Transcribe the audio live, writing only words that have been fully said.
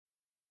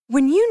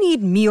When you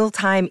need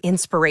mealtime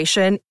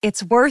inspiration,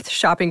 it's worth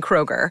shopping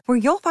Kroger, where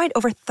you'll find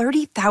over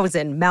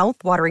 30,000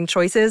 mouth-watering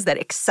choices that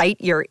excite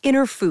your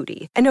inner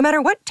foodie. And no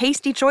matter what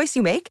tasty choice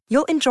you make,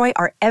 you'll enjoy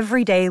our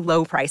everyday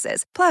low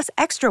prices, plus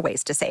extra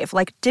ways to save,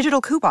 like digital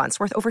coupons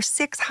worth over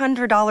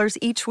 $600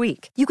 each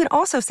week. You can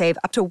also save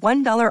up to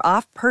 $1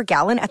 off per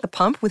gallon at the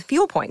pump with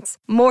fuel points.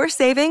 More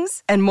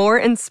savings and more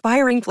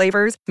inspiring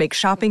flavors make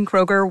shopping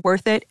Kroger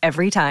worth it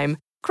every time.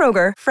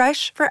 Kroger,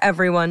 fresh for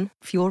everyone.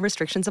 Fuel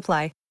restrictions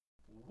apply.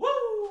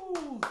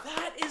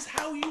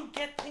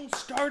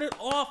 Started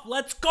off.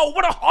 Let's go.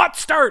 What a hot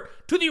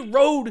start to the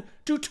road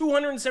to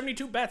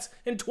 272 bets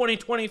in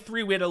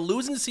 2023. We had a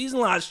losing season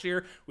last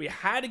year. We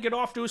had to get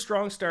off to a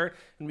strong start,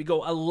 and we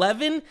go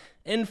 11-5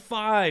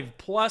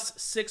 plus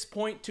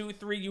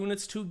 6.23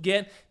 units to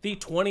get the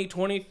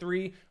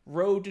 2023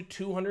 road to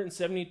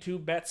 272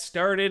 bets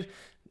started.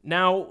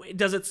 Now,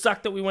 does it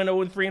suck that we went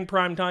 0-3 in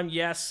primetime?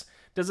 Yes.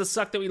 Does it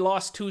suck that we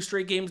lost 2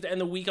 straight games to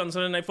end the week on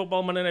Sunday Night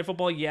Football, Monday Night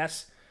Football?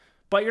 Yes.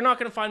 But you're not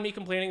going to find me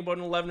complaining about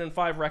an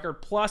 11-5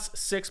 record plus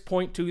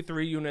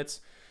 6.23 units.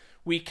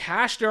 We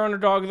cashed our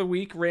underdog of the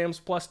week, Rams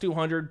plus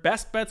 200.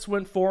 Best bets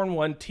went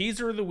 4-1.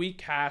 Teaser of the week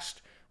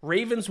cashed.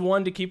 Ravens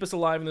won to keep us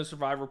alive in the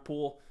survivor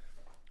pool.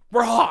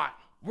 We're hot.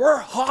 We're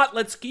hot.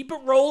 Let's keep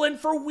it rolling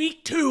for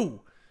week 2.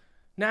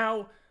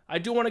 Now, I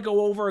do want to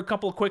go over a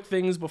couple of quick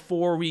things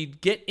before we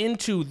get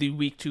into the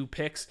week 2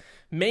 picks.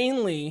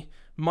 Mainly,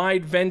 my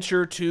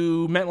adventure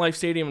to MetLife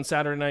Stadium on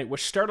Saturday night,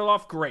 which started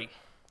off great.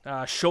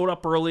 Showed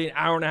up early, an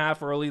hour and a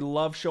half early.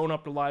 Love showing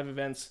up to live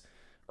events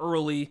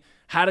early.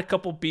 Had a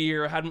couple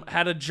beer.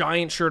 Had a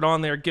Giant shirt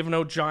on there, giving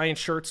out Giant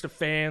shirts to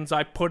fans.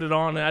 I put it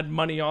on, had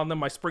money on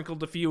them. I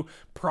sprinkled a few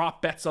prop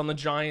bets on the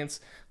Giants.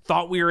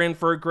 Thought we were in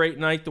for a great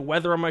night. The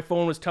weather on my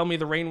phone was telling me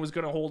the rain was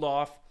going to hold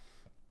off.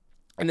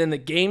 And then the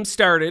game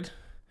started.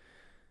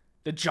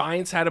 The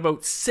Giants had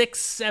about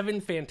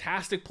 6-7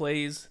 fantastic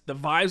plays. The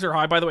vibes are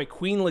high. By the way,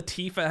 Queen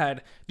Latifah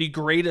had the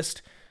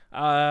greatest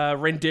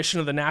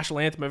rendition of the national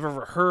anthem I've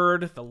ever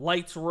heard. The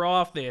lights were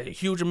off. They had a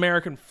huge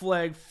American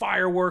flag,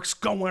 fireworks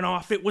going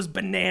off. It was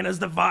bananas.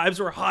 The vibes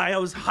were high. I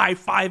was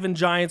high-fiving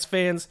Giants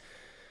fans.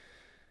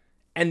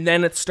 And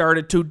then it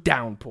started to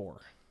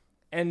downpour.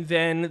 And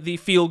then the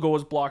field goal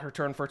was blocked,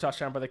 returned for a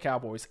touchdown by the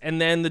Cowboys.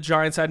 And then the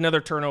Giants had another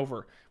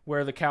turnover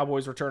where the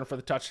Cowboys returned for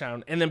the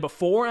touchdown. And then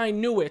before I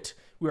knew it,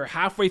 we were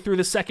halfway through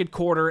the second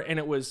quarter and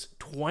it was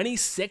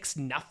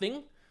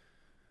 26-0.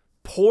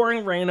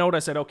 Pouring rain out. I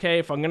said, okay,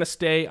 if I'm going to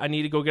stay, I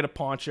need to go get a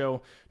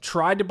poncho.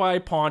 Tried to buy a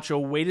poncho,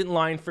 waited in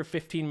line for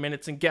 15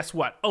 minutes, and guess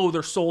what? Oh,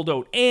 they're sold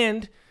out.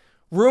 And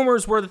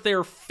rumors were that they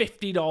were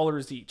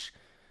 $50 each.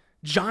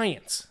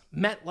 Giants,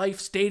 MetLife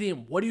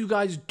Stadium, what are you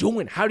guys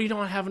doing? How do you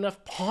not have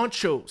enough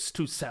ponchos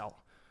to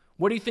sell?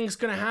 What do you think is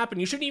going to happen?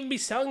 You shouldn't even be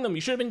selling them.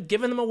 You should have been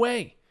giving them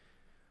away.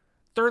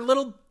 They're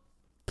little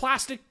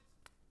plastic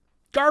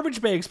garbage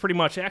bags, pretty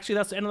much. Actually,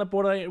 that's ended up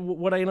what I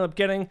ended up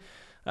getting.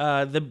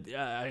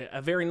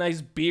 A very nice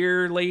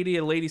beer lady,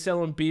 a lady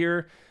selling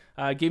beer,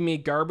 gave me a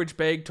garbage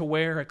bag to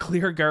wear, a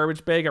clear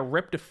garbage bag. I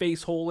ripped a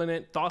face hole in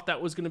it, thought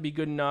that was going to be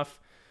good enough,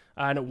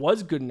 and it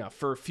was good enough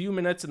for a few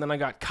minutes, and then I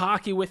got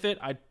cocky with it.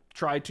 I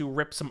tried to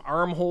rip some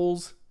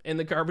armholes in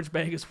the garbage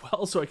bag as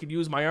well so I could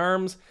use my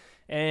arms,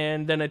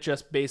 and then it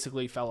just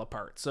basically fell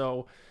apart.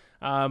 So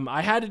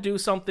I had to do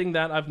something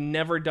that I've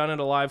never done at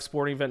a live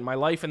sporting event in my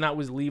life, and that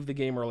was leave the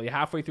game early.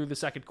 Halfway through the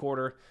second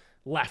quarter,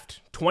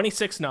 left,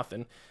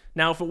 26-0.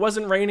 Now, if it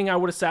wasn't raining, I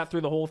would have sat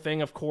through the whole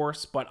thing, of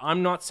course, but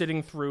I'm not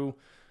sitting through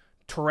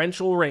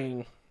torrential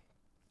rain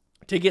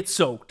to get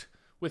soaked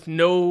with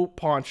no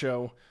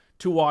poncho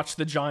to watch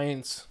the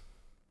Giants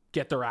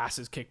get their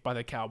asses kicked by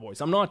the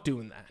Cowboys. I'm not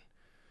doing that.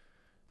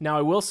 Now,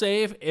 I will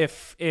say,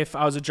 if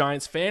I was a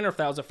Giants fan or if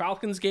that was a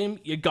Falcons game,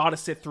 you got to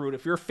sit through it.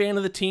 If you're a fan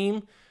of the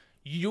team,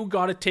 you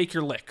got to take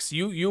your licks.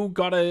 You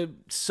got to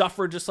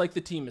suffer just like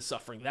the team is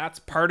suffering. That's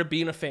part of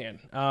being a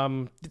fan.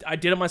 I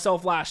did it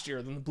myself last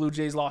year. Then the Blue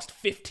Jays lost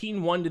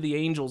 15-1 to the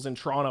Angels in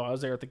Toronto. I was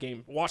there at the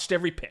game. Watched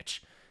every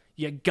pitch.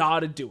 You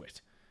got to do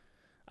it.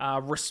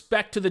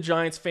 Respect to the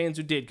Giants fans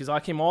who did, because I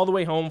came all the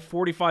way home,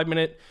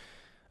 45-minute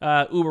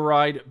Uber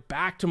ride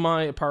back to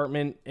my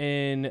apartment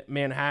in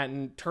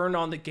Manhattan, turned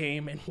on the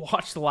game and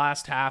watched the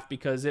last half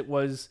because it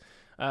was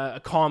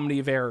a comedy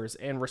of errors.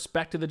 And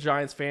respect to the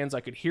Giants fans. I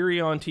could hear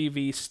you on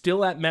TV,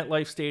 still at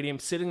MetLife Stadium,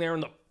 sitting there in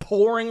the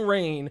pouring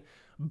rain,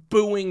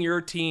 booing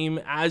your team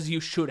as you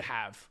should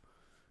have.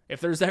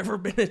 If there's ever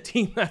been a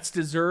team that's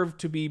deserved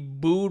to be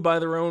booed by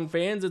their own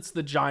fans, it's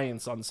the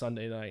Giants on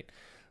Sunday night.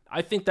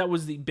 I think that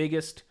was the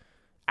biggest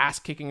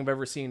ass-kicking I've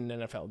ever seen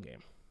in an NFL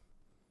game.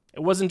 It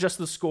wasn't just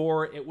the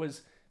score. It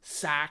was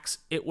sacks.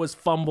 It was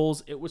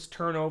fumbles. It was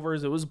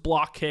turnovers. It was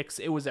block kicks.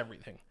 It was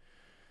everything.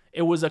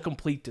 It was a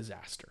complete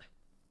disaster.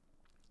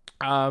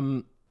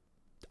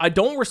 I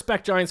don't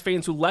respect Giants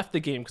fans who left the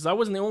game because I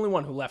wasn't the only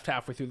one who left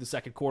halfway through the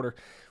second quarter.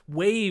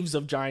 Waves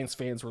of Giants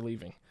fans were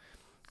leaving.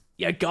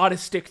 You got to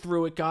stick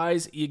through it,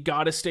 guys. You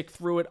got to stick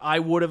through it. I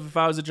would have if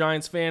I was a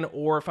Giants fan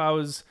or if that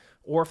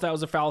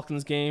was a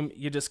Falcons game.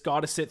 You just got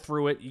to sit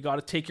through it. You got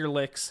to take your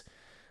licks.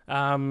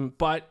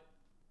 But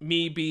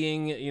me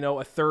being,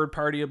 a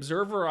third-party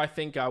observer, I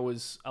think I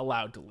was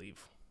allowed to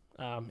leave.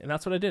 And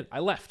that's what I did. I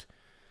left.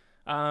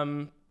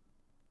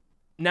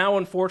 Now,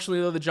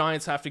 unfortunately, though, the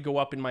Giants have to go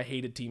up in my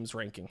hated teams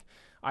ranking.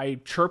 I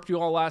chirped you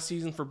all last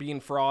season for being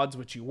frauds,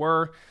 which you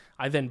were.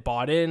 I then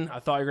bought in. I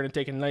thought you were going to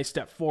take a nice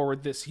step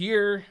forward this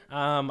year.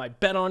 I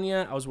bet on you.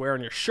 I was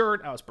wearing your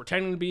shirt. I was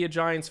pretending to be a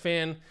Giants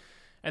fan.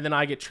 And then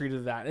I get treated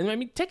to that. And I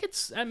mean,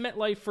 tickets at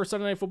MetLife for a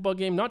Sunday Night Football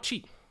game, not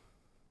cheap.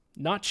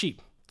 Not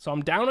cheap. So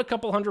I'm down a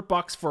couple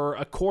 $100 for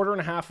a quarter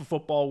and a half of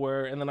football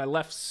and then I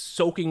left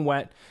soaking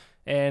wet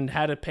and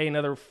had to pay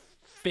another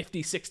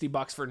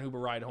 $50-$60 for an Uber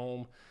ride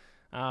home.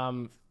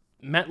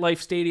 MetLife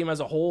Stadium as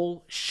a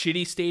whole,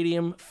 shitty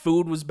stadium.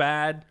 Food was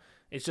bad.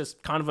 It's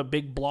just kind of a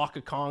big block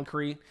of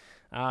concrete.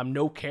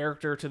 No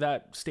character to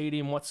that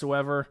stadium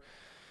whatsoever.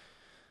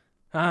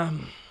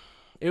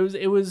 It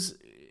was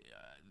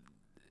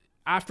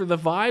after the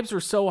vibes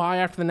were so high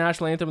after the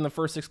national anthem in the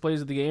first 6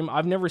 plays of the game,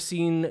 I've never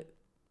seen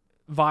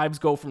vibes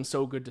go from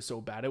so good to so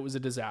bad. It was a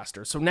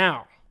disaster. So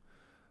now,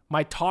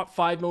 my top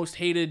 5 most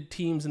hated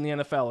teams in the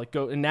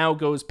NFL. It now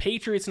goes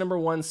Patriots number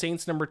 1,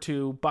 Saints number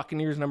 2,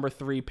 Buccaneers number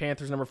 3,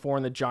 Panthers number 4,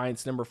 and the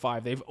Giants number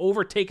 5. They've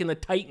overtaken the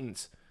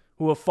Titans,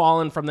 who have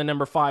fallen from the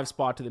number 5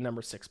 spot to the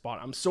number 6 spot.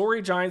 I'm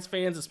sorry, Giants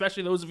fans,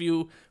 especially those of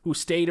you who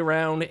stayed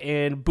around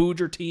and booed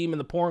your team in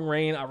the pouring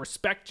rain. I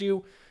respect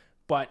you,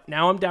 but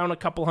now I'm down a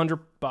couple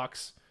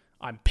 $100.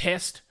 I'm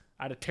pissed.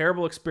 I had a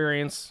terrible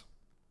experience.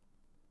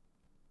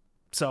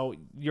 So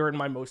you're in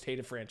my most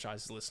hated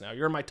franchises list now.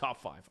 You're in my top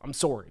 5. I'm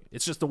sorry.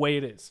 It's just the way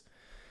it is.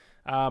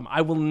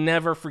 I will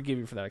never forgive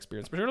you for that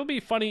experience. But it'll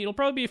be funny. It'll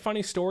probably be a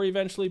funny story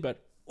eventually.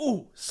 But,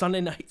 Sunday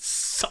night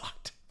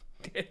sucked.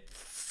 It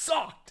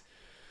sucked.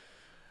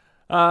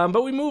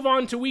 But we move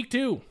on to week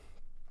 2.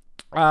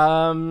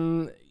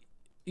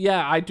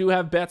 Yeah, I do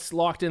have bets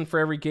locked in for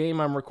every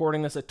game. I'm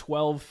recording this at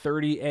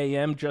 12:30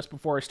 a.m. Just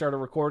before I started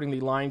recording, the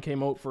line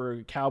came out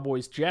for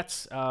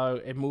Cowboys-Jets.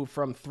 It moved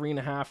from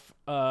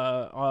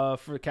 3.5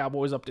 for the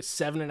Cowboys up to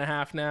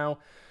 7.5 now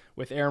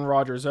with Aaron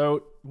Rodgers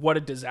out. What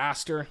a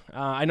disaster.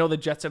 I know the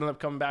Jets ended up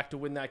coming back to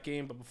win that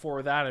game, but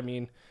before that, I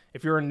mean,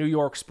 if you're a New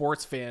York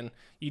sports fan,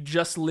 you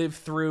just lived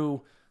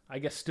through, I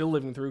guess still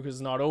living through because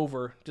it's not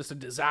over, just a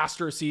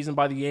disastrous season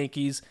by the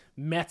Yankees,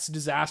 Mets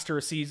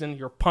disastrous season,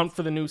 you're pumped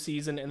for the new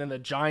season, and then the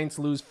Giants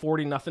lose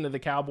 40-0 to the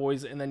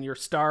Cowboys, and then your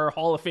star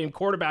Hall of Fame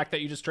quarterback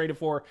that you just traded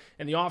for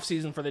in the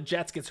offseason for the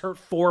Jets gets hurt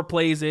 4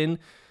 plays in.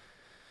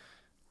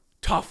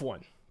 Tough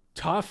one.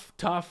 Tough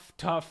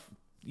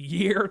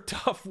year,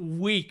 tough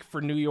week for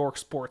New York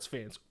sports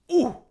fans.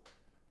 Ooh.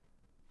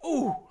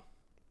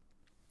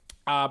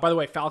 By the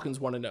way, Falcons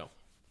 1-0.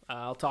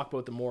 I'll talk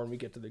about them more when we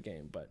get to the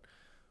game, but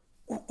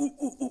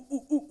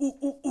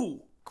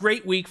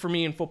great week for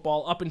me in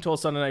football up until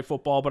Sunday Night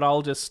Football, but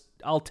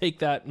I'll take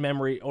that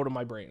memory out of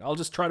my brain. I'll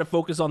just try to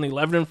focus on the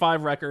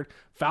 11-5 record.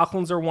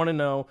 Falcons are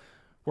 1-0.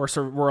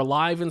 We're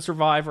alive in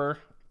Survivor.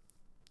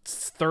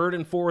 3rd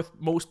and 4th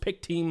most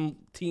picked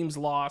teams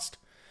lost.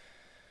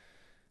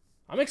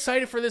 I'm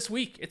excited for this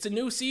week. It's a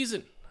new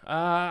season.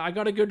 I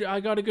got a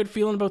good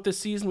feeling about this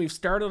season. We've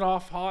started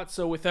off hot,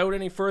 so without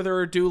any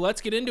further ado,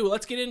 let's get into it.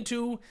 Let's get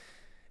into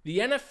the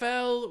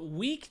NFL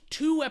Week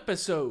 2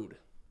 episode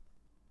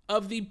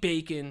of the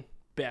Bacon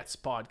Bets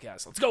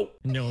podcast. Let's go.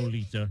 No,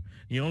 Lisa.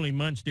 The only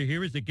monster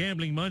here is the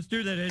gambling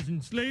monster that has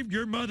enslaved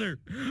your mother.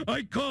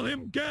 I call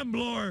him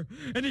Gamblor,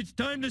 and it's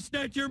time to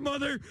snatch your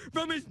mother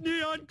from his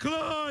neon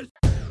claws.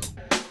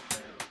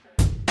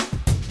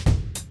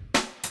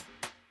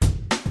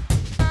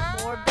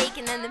 More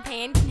bacon than the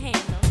pan can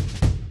handle.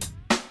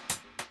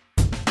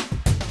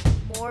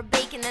 More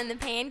bacon than the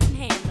pan can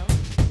handle.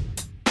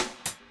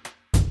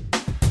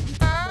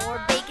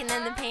 More bacon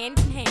than the pan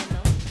can handle.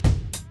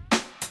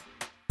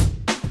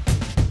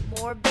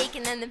 More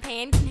bacon than the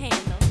pan can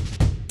handle.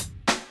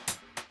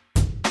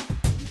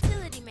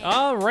 Utility man.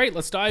 All right,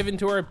 let's dive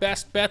into our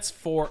best bets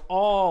for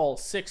all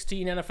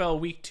 16 NFL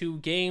Week 2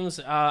 games.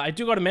 I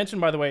do got to mention,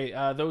 by the way,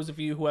 those of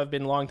you who have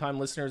been longtime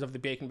listeners of the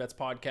Bacon Bets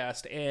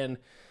podcast and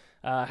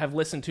have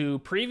listened to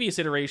previous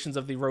iterations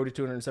of the Road to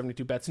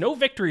 272 Bets, no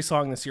victory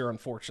song this year,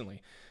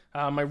 unfortunately.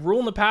 My rule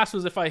in the past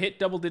was if I hit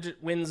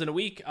double-digit wins in a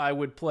week, I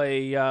would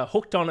play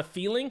 "Hooked on a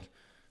Feeling."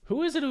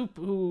 Who is it?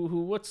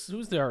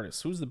 Who's the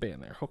artist? Who's the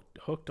band there?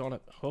 Hooked on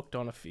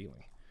a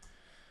Feeling.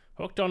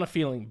 Hooked on a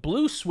Feeling.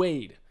 Blue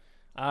Suede.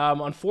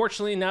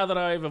 Unfortunately, now that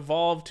I've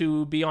evolved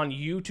to be on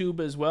YouTube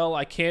as well,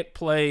 I can't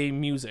play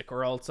music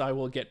or else I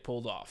will get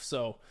pulled off.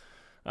 So,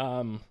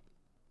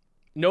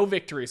 no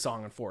victory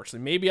song,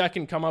 unfortunately. Maybe I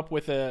can come up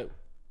with a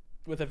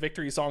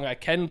victory song I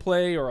can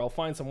play, or I'll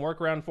find some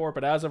workaround for it.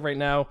 But as of right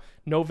now,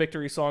 no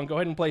victory song. Go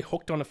ahead and play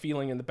 "Hooked on a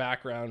Feeling" in the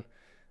background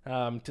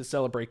to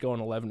celebrate going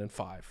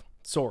 11-5.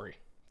 Sorry.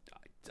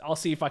 I'll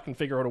see if I can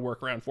figure out a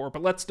workaround for it.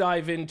 But let's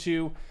dive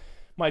into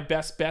my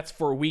best bets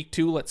for week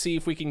 2. Let's see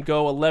if we can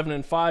go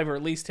 11-5 or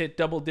at least hit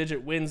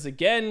double-digit wins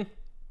again.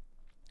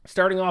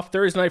 Starting off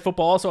Thursday Night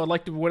Football, also I'd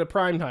like to win a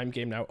primetime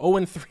game now.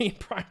 0-3 in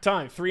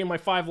primetime. 3 of my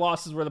 5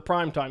 losses were the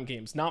primetime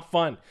games. Not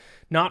fun.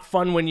 Not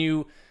fun when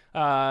you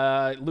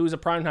lose a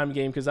primetime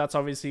game because that's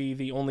obviously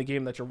the only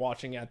game that you're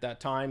watching at that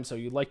time. So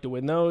you'd like to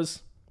win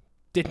those.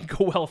 Didn't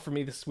go well for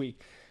me this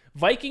week.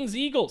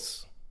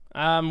 Vikings-Eagles.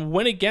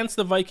 Went against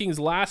the Vikings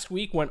last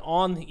week, went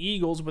on the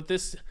Eagles, but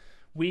this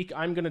week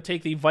I'm going to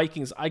take the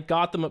Vikings. I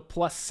got them at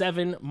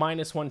 +7,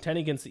 -110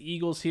 against the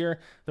Eagles here.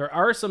 There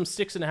are some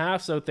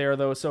 6.5s out there,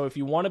 though, so if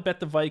you want to bet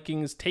the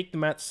Vikings, take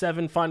them at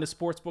 7. Find a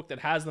sportsbook that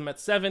has them at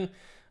 7.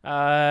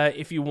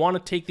 If you want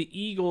to take the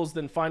Eagles,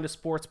 then find a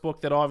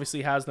sportsbook that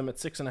obviously has them at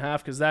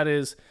 6.5, because that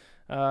is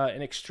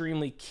an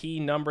extremely key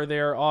number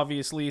there,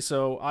 obviously.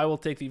 So I will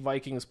take the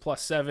Vikings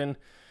 +7.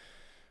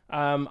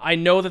 I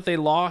know that they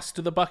lost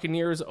to the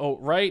Buccaneers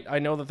outright. I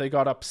know that they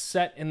got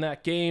upset in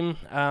that game,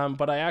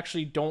 but I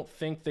actually don't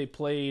think they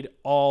played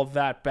all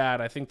that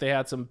bad. I think they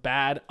had some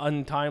bad,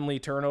 untimely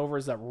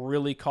turnovers that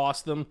really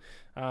cost them.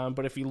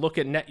 But if you look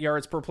at net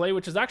yards per play,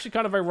 which is actually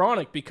kind of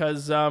ironic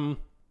because the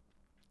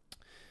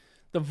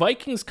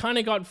Vikings kind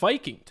of got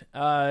Vikinged.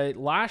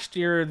 Last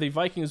year, the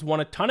Vikings won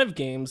a ton of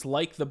games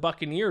like the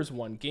Buccaneers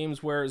won.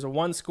 Games where it was a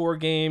one-score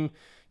game,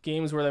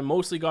 games where they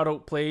mostly got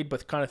outplayed,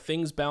 but kind of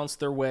things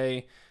bounced their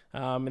way.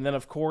 And then,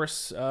 of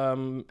course,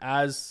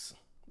 as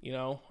you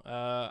know,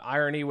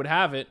 irony would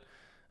have it,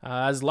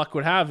 as luck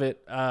would have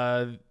it,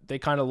 they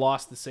kind of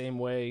lost the same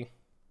way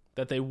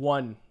that they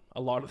won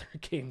a lot of their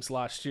games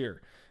last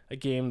year. A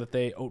game that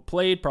they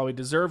outplayed, probably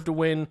deserved to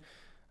win,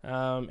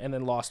 and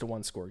then lost a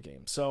one-score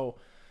game. So,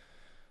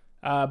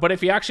 but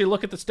if you actually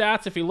look at the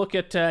stats, if you look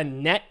at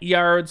net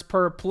yards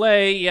per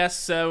play, yes,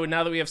 so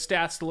now that we have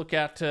stats to look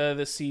at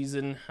this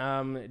season,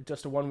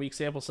 just a 1-week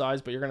sample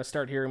size, but you're going to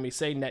start hearing me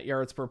say net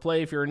yards per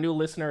play. If you're a new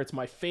listener, it's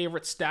my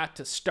favorite stat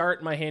to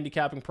start my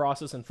handicapping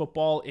process in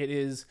football. It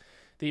is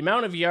the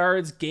amount of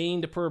yards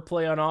gained per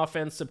play on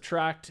offense,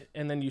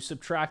 and then you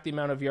subtract the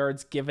amount of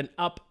yards given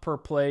up per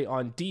play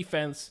on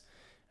defense,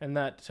 and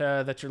that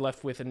you're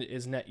left with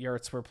is net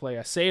yards per play.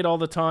 I say it all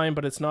the time,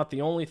 but it's not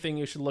the only thing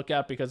you should look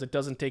at because it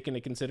doesn't take into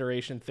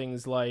consideration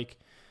things like,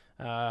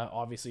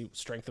 obviously,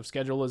 strength of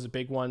schedule is a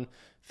big one.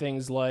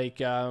 Things like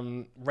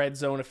red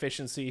zone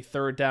efficiency,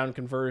 third down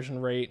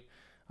conversion rate.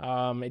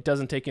 It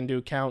doesn't take into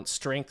account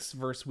strengths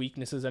versus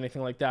weaknesses,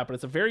 anything like that. But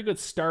it's a very good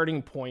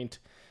starting point,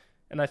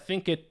 and I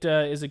think it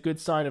is a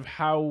good sign of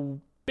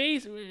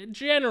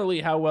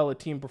generally how well a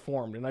team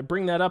performed. And I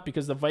bring that up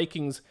because the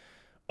Vikings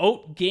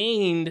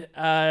outgained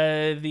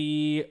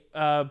the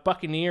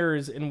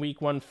Buccaneers in week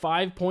 1,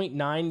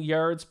 5.9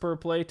 yards per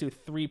play to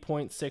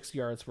 3.6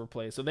 yards per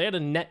play. So they had a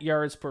net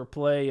yards per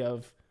play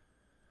of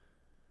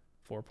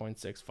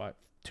 4.65,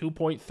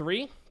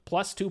 2.3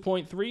 plus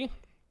 2.3.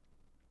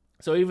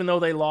 So even though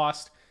they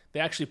lost, they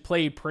actually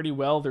played pretty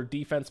well. Their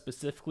defense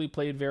specifically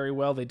played very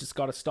well. They just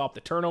got to stop the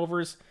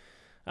turnovers.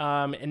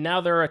 And now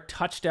they're a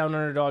touchdown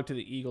underdog to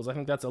the Eagles. I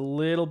think that's a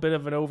little bit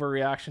of an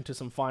overreaction to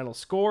some final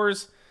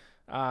scores.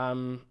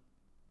 The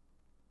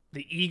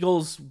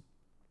Eagles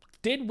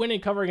did win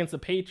and cover against the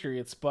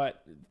Patriots,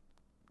 but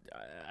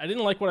I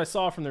didn't like what I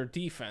saw from their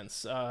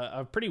defense.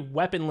 A pretty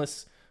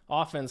weaponless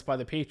offense by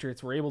the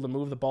Patriots were able to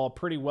move the ball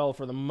pretty well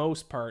for the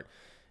most part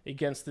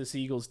against this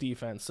Eagles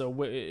defense. So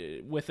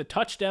with a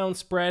touchdown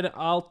spread,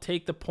 I'll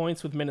take the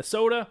points with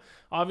Minnesota.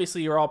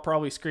 Obviously, you're all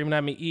probably screaming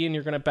at me, Ian,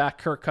 you're going to back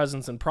Kirk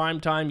Cousins in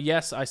primetime.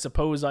 Yes, I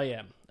suppose I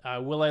am.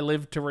 Will I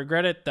live to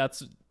regret it?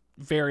 That's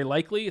very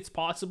likely. It's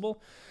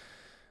possible.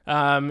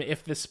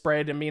 If the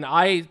spread,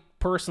 I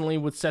personally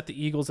would set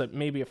the Eagles at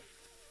maybe a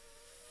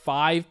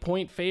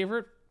 5-point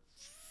favorite,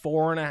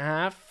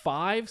 4.5,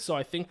 5. So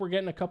I think we're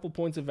getting a couple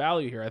points of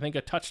value here. I think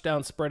a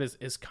touchdown spread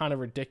is kind of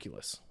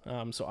ridiculous.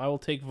 So I will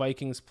take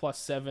Vikings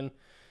 +7.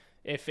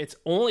 If it's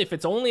only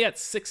at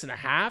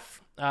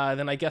 6.5,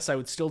 then I guess I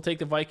would still take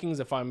the Vikings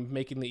if I'm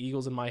making the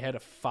Eagles in my head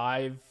a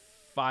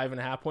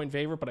 5.5 point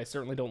favorite, but I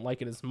certainly don't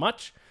like it as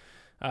much.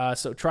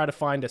 So try to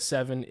find a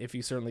 7 if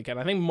you certainly can.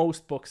 I think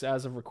most books,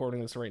 as of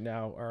recording this right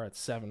now, are at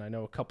 7. I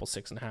know a couple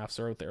 6.5s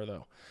are out there,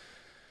 though.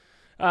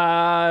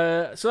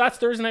 So that's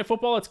Thursday Night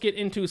Football. Let's get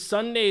into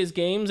Sunday's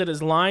games. It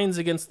is Lions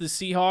against the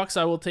Seahawks.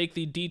 I will take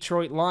the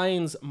Detroit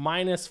Lions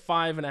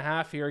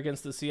 -5.5 here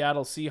against the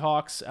Seattle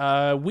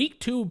Seahawks. Week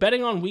 2,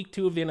 betting on week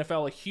 2 of the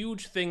NFL, a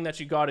huge thing that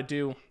you got to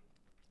do,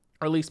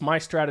 or at least my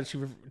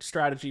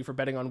strategy for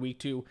betting on week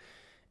 2,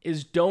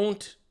 is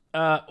don't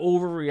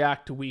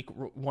overreact to week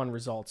 1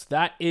 results.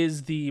 That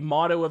is the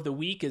motto of the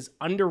week, is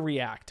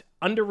underreact.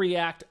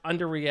 Underreact.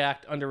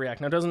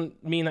 Now, it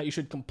doesn't mean that you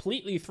should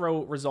completely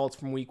throw results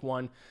from week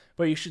 1,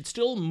 but you should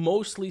still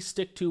mostly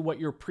stick to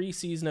what your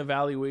preseason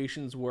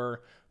evaluations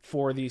were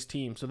for these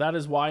teams. So that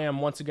is why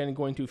I'm once again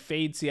going to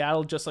fade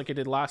Seattle, just like I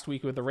did last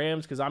week with the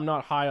Rams, because I'm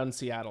not high on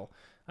Seattle.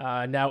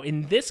 Now,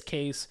 in this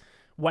case,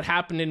 what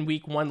happened in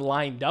week 1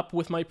 lined up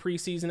with my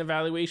preseason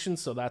evaluation,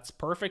 so that's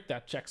perfect.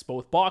 That checks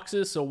both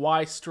boxes, so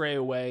why stray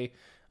away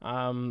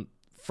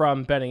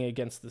from betting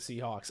against the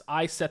Seahawks?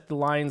 I set the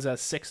Lions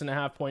as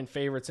 6.5 point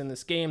favorites in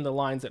this game. The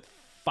line's at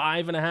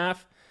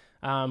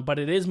 5.5, but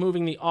it is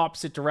moving the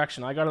opposite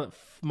direction. I got it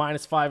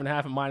 -5.5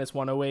 at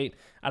 -108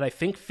 at, I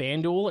think,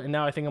 FanDuel, and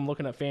now I think I'm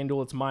looking at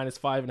FanDuel. It's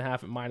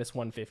 -5.5 at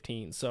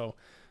 -115. So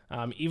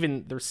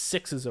Even there's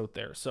 6s out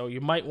there. So you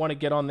might want to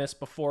get on this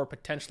before it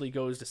potentially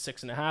goes to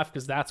 6.5,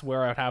 because that's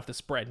where I'd have the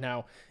spread.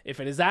 Now, if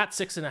it is at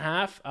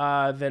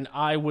 6.5, then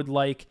I would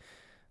like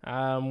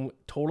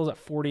totals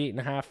at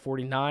 48.5,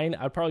 49.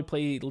 I'd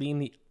probably lean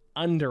the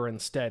under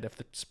instead if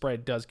the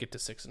spread does get to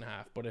 6.5.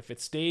 But if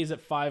it stays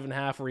at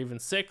 5.5 or even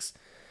 6,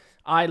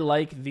 I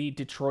like the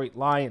Detroit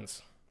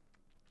Lions.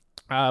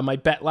 My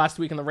bet last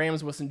week on the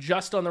Rams wasn't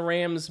just on the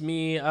Rams,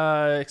 me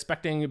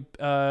expecting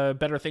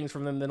better things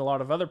from them than a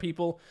lot of other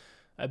people.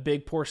 A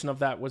big portion of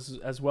that was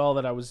as well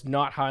that I was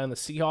not high on the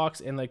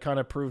Seahawks, and they kind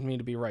of proved me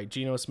to be right.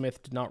 Geno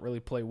Smith did not really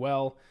play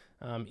well,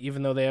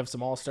 even though they have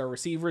some all-star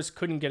receivers,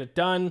 couldn't get it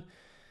done.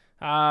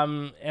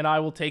 And I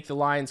will take the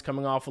Lions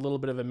coming off a little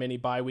bit of a mini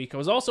bye week. I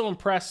was also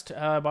impressed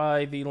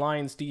by the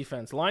Lions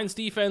defense. Lions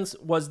defense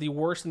was the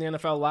worst in the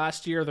NFL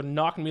last year. They're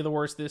not going to be the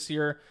worst this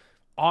year.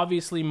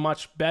 Obviously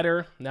much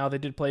better. Now they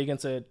did play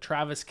against a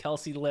Travis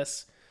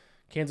Kelce-less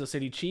Kansas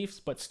City Chiefs,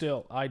 but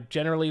still, I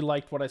generally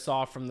liked what I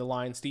saw from the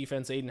Lions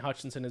defense. Aiden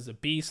Hutchinson is a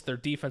beast. Their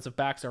defensive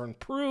backs are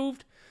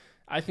improved.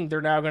 I think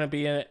they're now going to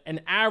be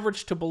an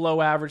average to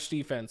below average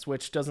defense,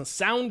 which doesn't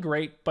sound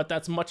great, but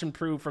that's much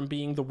improved from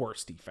being the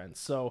worst defense.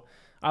 So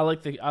I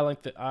like the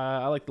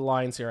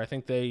Lions here. I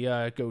think they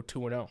go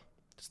 2-0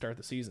 to start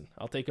the season.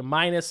 I'll take a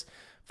minus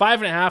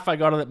 5.5. I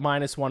got it at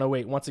minus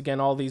 108. Once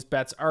again, all these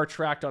bets are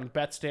tracked on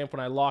BetStamp.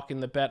 When I lock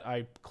in the bet,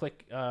 I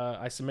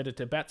submit it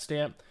to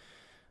BetStamp.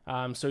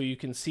 So you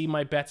can see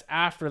my bets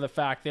after the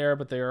fact there,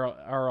 but they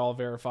are all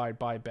verified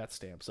by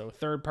BetStamp. So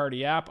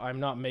third-party app, I'm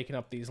not making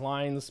up these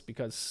lines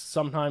because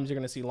sometimes you're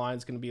going to see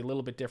lines going to be a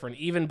little bit different.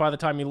 Even by the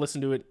time you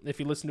listen to it, if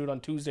you listen to it on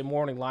Tuesday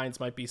morning, lines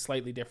might be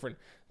slightly different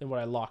than what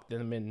I locked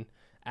them in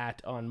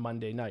at on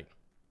Monday night.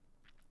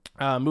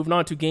 Moving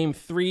on to Game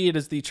 3, it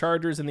is the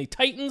Chargers and the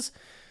Titans.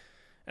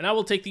 And I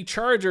will take the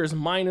Chargers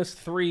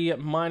 -3,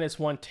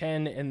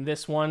 -110 in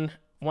this one.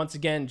 Once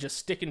again, just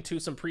sticking to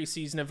some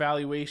preseason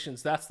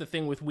evaluations. That's the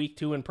thing with week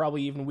 2 and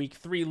probably even week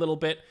 3 a little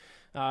bit.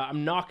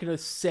 I'm not going to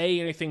say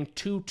anything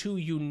too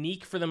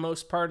unique for the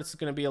most part. It's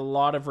going to be a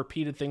lot of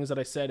repeated things that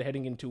I said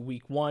heading into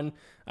week 1.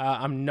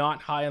 I'm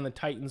not high on the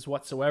Titans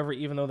whatsoever,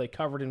 even though they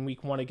covered in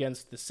week 1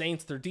 against the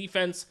Saints. Their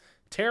defense,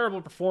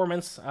 terrible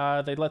performance.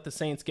 They let the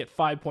Saints get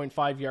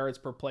 5.5 yards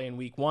per play in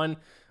week 1.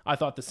 I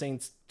thought the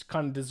Saints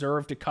kind of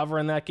deserved to cover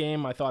in that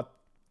game. I thought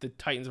the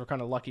Titans were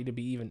kind of lucky to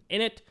be even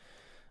in it.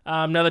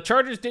 Now, the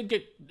Chargers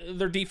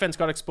their defense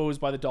got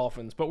exposed by the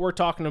Dolphins, but we're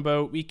talking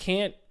about we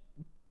can't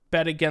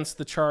bet against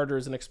the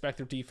Chargers and expect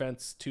their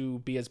defense to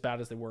be as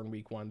bad as they were in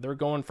week 1. They're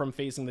going from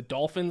facing the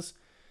Dolphins,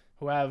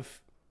 who have,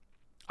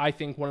 I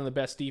think, one of the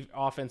best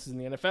offenses in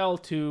the NFL,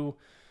 to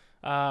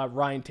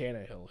Ryan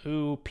Tannehill,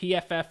 who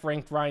PFF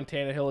ranked Ryan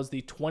Tannehill as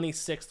the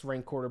 26th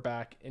ranked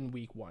quarterback in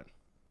week 1.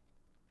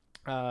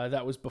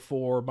 That was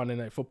before Monday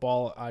Night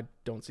Football. I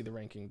don't see the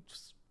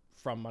rankings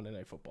from Monday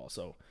Night Football.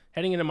 So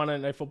heading into Monday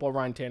Night Football,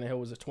 Ryan Tannehill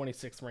was a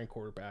 26th ranked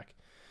quarterback.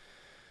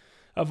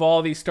 Of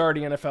all these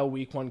starting NFL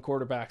week 1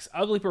 quarterbacks,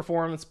 ugly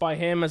performance by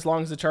him. As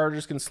long as the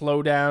Chargers can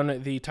slow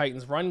down the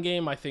Titans run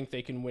game, I think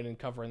they can win and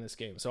cover in this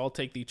game. So I'll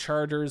take the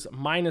Chargers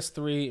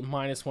 -3,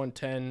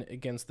 -110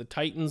 against the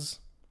Titans.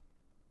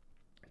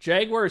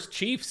 Jaguars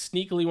Chiefs,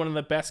 sneakily one of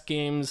the best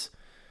games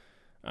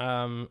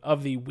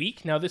of the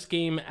week. Now, this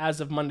game, as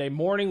of Monday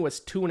morning, was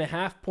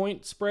 2.5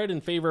 point spread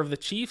in favor of the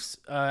Chiefs.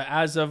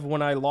 As of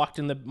when I locked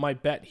in my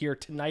bet here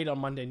tonight on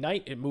Monday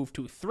night, it moved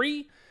to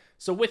 3.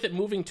 So with it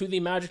moving to the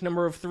magic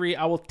number of 3,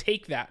 I will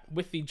take that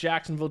with the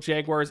Jacksonville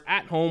Jaguars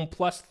at home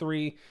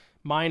 +3,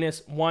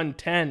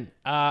 -110.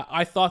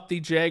 I thought the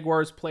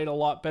Jaguars played a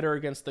lot better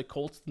against the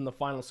Colts than the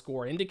final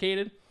score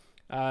indicated.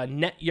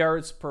 Net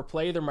yards per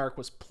play, their mark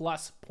was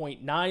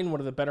 +0.9, one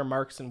of the better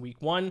marks in week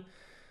 1.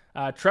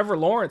 Trevor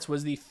Lawrence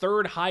was the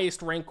 3rd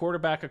highest ranked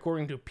quarterback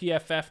according to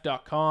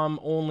PFF.com.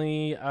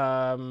 Only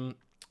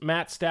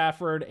Matt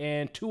Stafford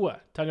and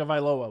Tua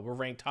Tagovailoa were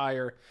ranked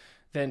higher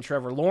than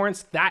Trevor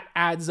Lawrence. That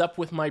adds up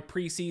with my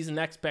preseason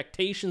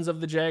expectations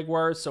of the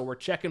Jaguars, so we're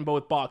checking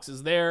both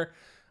boxes there.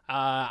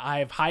 I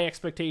have high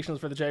expectations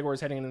for the Jaguars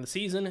heading into the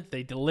season.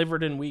 They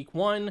delivered in week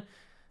 1.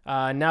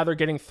 Now they're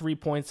getting 3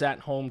 points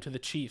at home to the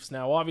Chiefs.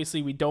 Now,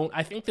 obviously,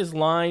 I think this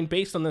line,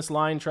 based on this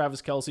line,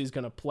 Travis Kelce is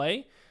going to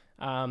play.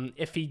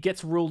 If he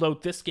gets ruled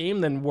out this game,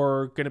 then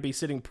we're going to be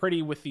sitting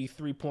pretty with the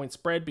 3-point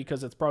spread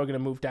because it's probably going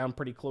to move down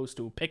pretty close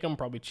to a pick'em,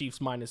 probably Chiefs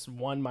 -1,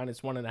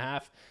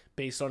 -1.5,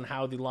 based on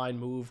how the line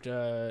moved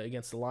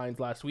against the Lions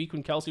last week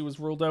when Kelce was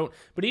ruled out.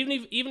 But even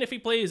if he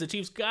plays, the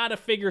Chiefs got to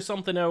figure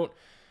something out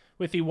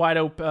with the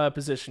wide-out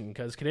position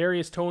because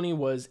Kadarius Toney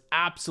was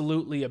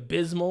absolutely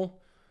abysmal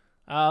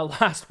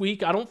last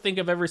week. I don't think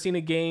I've ever seen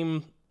a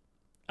game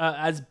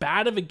as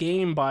bad of a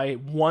game by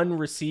one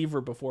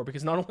receiver before,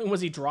 because not only was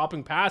he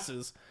dropping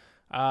passes,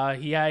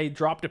 he had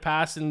dropped a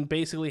pass and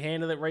basically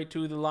handed it right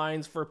to the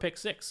Lions for a pick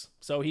 6.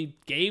 So he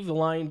gave the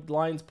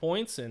Lions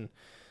points, and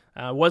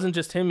it wasn't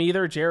just him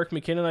either. Jerick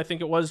McKinnon, I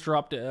think it was,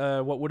 dropped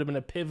what would have been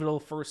a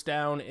pivotal first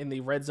down in the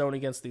red zone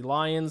against the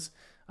Lions.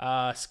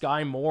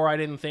 Sky Moore, I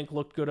didn't think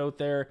looked good out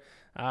there.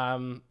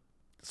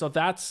 So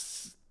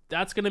that's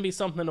that's going to be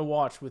something to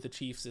watch with the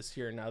Chiefs this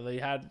year. Now, they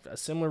had a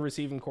similar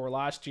receiving core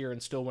last year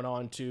and still went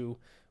on to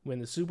win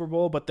the Super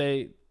Bowl, but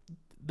they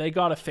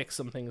got to fix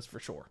some things for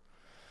sure.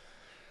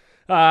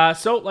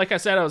 So, like I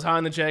said, I was high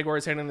on the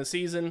Jaguars heading into the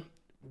season.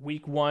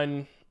 Week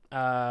 1, they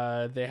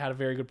had a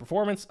very good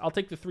performance. I'll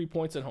take the 3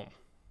 points at home.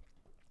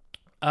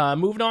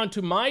 Moving on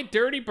to my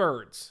Dirty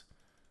Birds,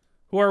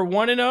 who are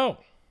 1-0.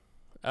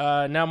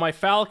 Now, my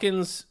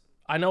Falcons,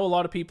 I know a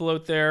lot of people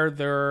out there,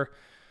 they're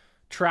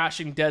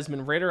trashing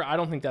Desmond Ridder. I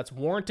don't think that's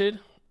warranted.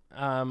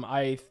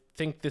 I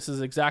think this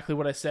is exactly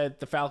what I said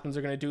the Falcons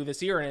are going to do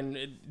this year, and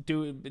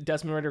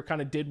Desmond Ridder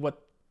kind of did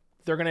what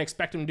they're going to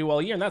expect him to do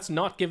all year, and that's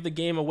not give the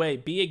game away.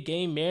 Be a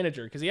game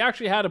manager, because he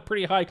actually had a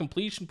pretty high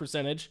completion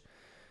percentage.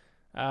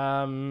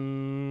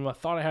 I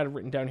thought I had it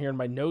written down here in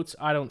my notes.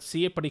 I don't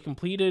see it, but he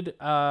completed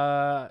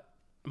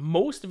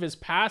most of his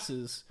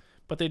passes,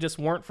 but they just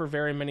weren't for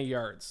very many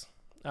yards.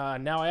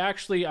 Now,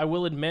 I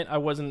will admit I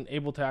wasn't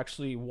able to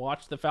actually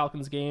watch the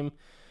Falcons game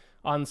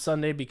on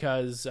Sunday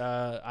because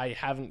I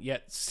haven't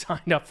yet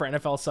signed up for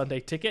NFL Sunday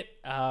Ticket.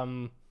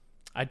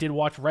 I did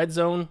watch Red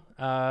Zone.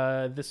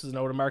 This is an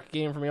out-of-market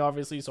game for me,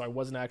 obviously, so I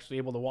wasn't actually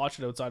able to watch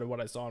it outside of what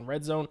I saw in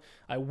Red Zone.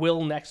 I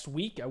will next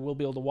week. I will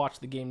be able to watch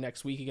the game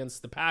next week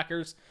against the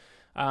Packers.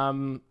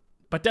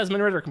 But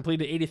Desmond Ridder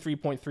completed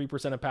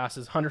 83.3% of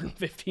passes,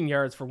 115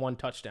 yards for 1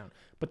 touchdown.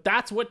 But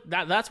that's what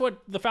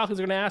the Falcons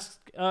are going to ask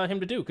him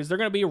to do, because they're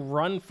going to be a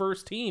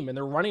run-first team, and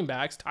their running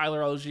backs,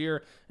 Tyler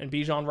Algier and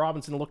Bijan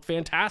Robinson, looked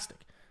fantastic.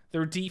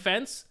 Their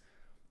defense,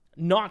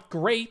 not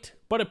great,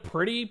 but a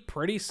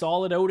pretty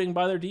solid outing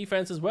by their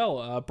defense as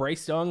well.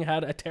 Bryce Young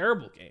had a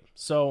terrible game.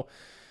 So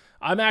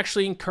I'm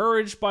actually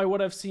encouraged by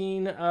what I've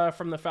seen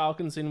from the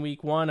Falcons in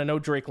week 1. I know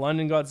Drake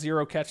London got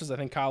 0 catches. I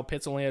think Kyle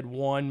Pitts only had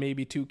 1,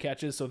 maybe 2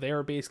 catches, so they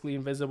are basically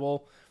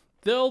invisible.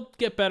 They'll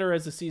get better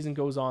as the season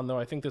goes on, though.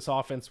 I think this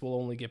offense will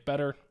only get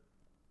better.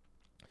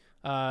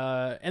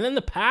 And then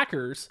the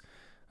Packers,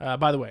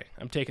 by the way,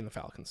 I'm taking the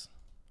Falcons.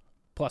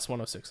 Plus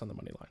 106 on the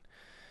money line.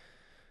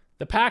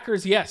 The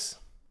Packers, yes,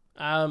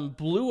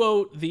 blew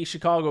out the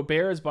Chicago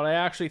Bears, but I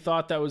actually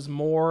thought that was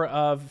more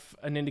of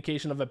an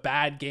indication of a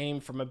bad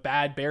game from a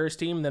bad Bears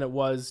team than it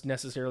was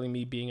necessarily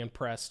me being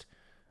impressed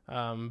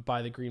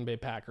by the Green Bay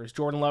Packers.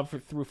 Jordan Love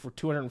threw for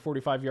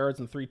 245 yards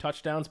and 3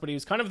 touchdowns, but he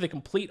was kind of the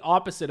complete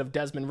opposite of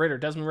Desmond Ridder.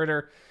 Desmond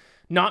Ridder,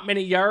 not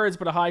many yards,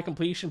 but a high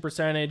completion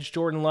percentage.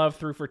 Jordan Love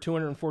threw for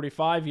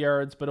 245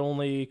 yards, but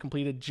only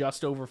completed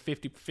just over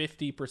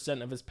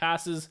 50% of his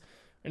passes,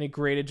 and he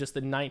graded just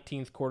the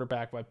 19th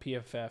quarterback by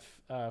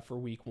PFF for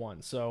week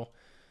 1. So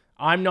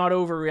I'm not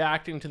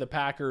overreacting to the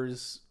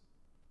Packers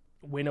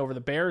win over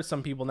the Bears.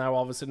 Some people now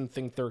all of a sudden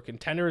think they're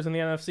contenders in the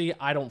NFC.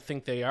 I don't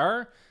think they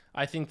are.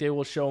 I think they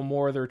will show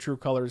more of their true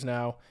colors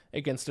now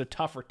against a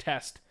tougher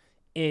test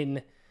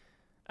in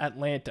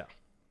Atlanta.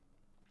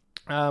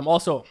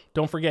 Also,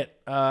 don't forget,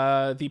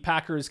 the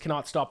Packers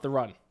cannot stop the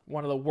run.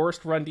 One of the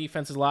worst run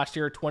defenses last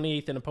year,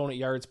 28th in opponent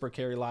yards per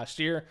carry last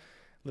year.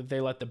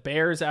 They let the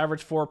Bears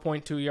average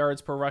 4.2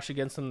 yards per rush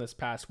against them this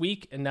past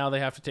week, and now they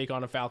have to take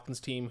on a Falcons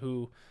team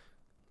who,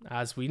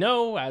 as we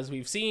know, as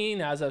we've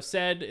seen, as I've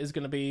said, is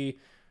going to be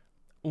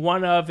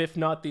one of, if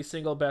not the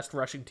single best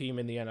rushing team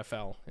in the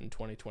NFL in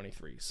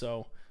 2023.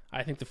 So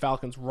I think the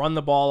Falcons run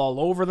the ball all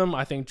over them.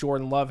 I think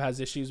Jordan Love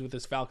has issues with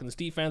his Falcons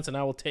defense, and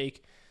I will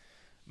take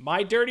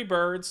my Dirty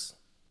Birds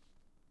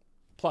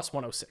plus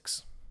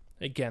 106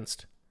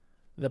 against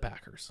the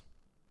Packers.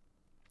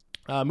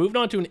 Moving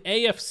on to an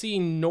AFC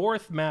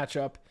North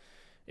matchup.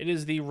 It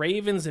is the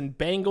Ravens and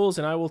Bengals,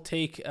 and I will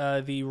take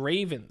the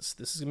Ravens.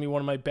 This is going to be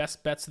one of my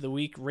best bets of the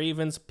week.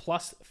 Ravens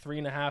plus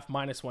 3.5,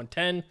 minus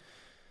 110.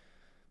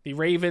 The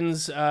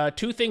Ravens,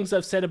 2 things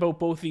I've said about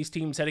both these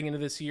teams heading into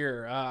this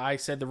year. I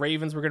said the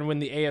Ravens were going to win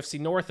the AFC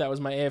North. That was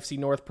my AFC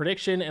North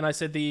prediction. And I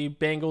said the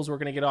Bengals were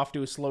going to get off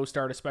to a slow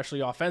start, especially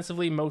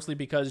offensively, mostly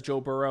because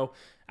Joe Burrow,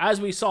 as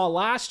we saw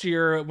last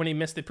year when he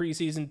missed the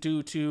preseason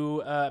due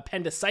to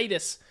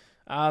appendicitis,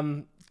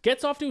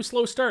 gets off to a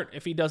slow start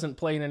if he doesn't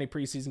play in any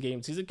preseason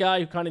games. He's a guy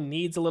who kind of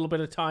needs a little bit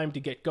of time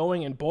to get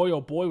going, and boy, oh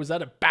boy, was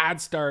that a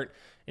bad start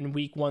in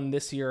week 1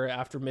 this year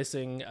after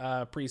missing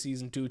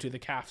preseason due to the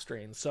calf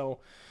strain. So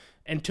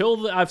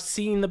until I've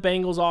seen the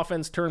Bengals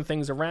offense turn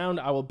things around,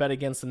 I will bet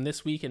against them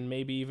this week and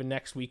maybe even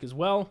next week as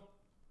well.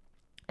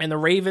 And the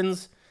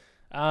Ravens,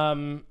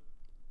 not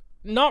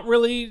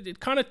really,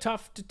 kind of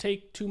tough to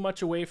take too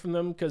much away from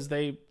them because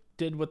they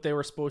did what they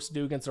were supposed to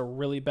do against a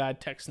really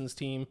bad Texans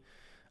team.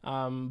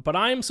 But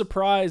I'm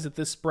surprised that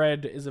this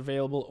spread is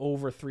available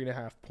over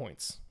 3.5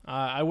 points.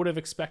 I would have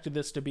expected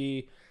this to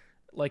be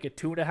like a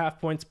 2.5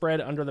 point spread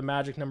under the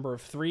magic number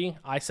of 3.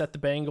 I set the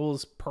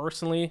Bengals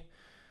personally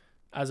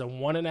as a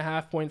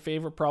 1.5 point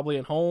favorite, probably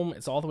at home.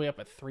 It's all the way up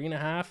at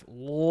 3.5.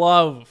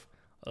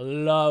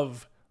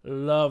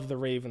 Love the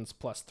Ravens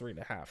plus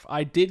 3.5.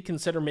 I did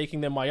consider making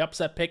them my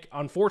upset pick.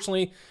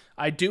 Unfortunately,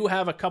 I do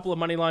have a couple of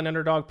moneyline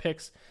underdog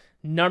picks.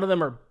 None of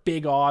them are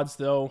big odds,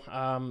 though,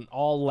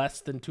 all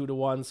less than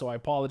 2-1, so I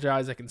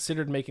apologize. I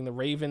considered making the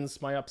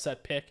Ravens my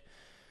upset pick.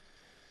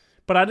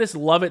 But I just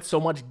love it so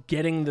much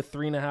getting the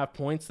 3.5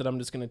 points that I'm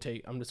just gonna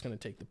take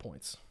the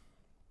points.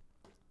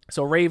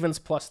 So Ravens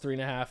plus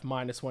 3.5,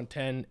 minus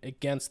 110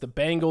 against the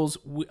Bengals.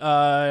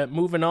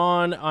 Moving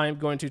on, I'm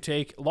going to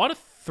take a lot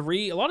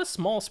of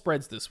small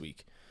spreads this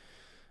week.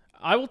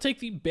 I will take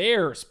the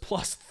Bears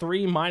plus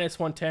 3, minus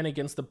 110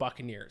 against the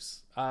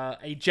Buccaneers.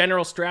 A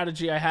general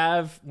strategy I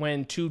have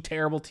when two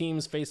terrible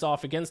teams face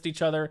off against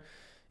each other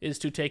is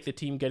to take the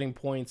team getting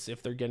points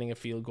if they're getting a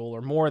field goal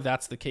or more.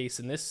 That's the case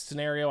in this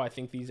scenario. I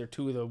think these are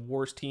two of the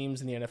worst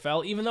teams in the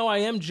NFL, even though I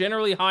am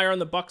generally higher on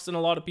the Bucs than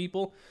a lot of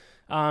people.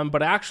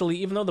 But actually,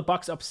 even though the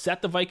Bucs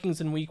upset the Vikings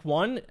in week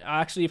 1,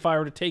 actually, if I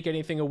were to take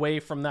anything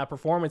away from that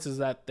performance, is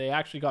that they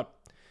actually got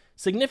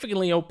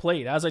significantly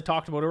outplayed. As I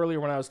talked about earlier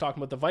when I was talking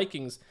about the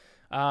Vikings,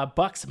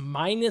 Bucs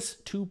minus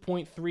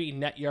 2.3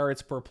 net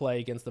yards per play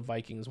against the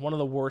Vikings, one of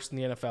the worst in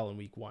the NFL in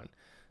week 1.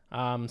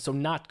 So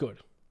not good.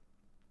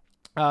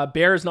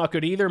 Bears not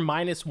good either,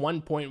 minus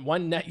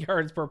 1.1 net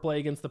yards per play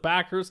against the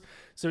Packers.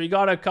 So you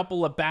got a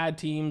couple of bad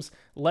teams.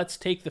 Let's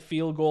take the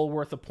field goal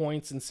worth of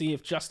points and see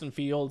if Justin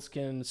Fields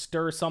can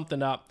stir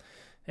something up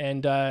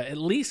and at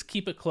least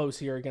keep it close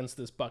here against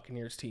this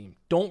Buccaneers team.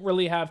 Don't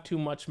really have too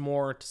much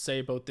more to say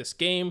about this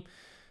game.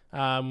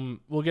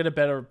 We'll get a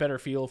better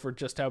feel for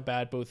just how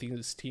bad both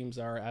these teams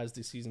are as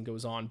the season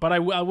goes on. But I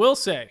will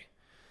say,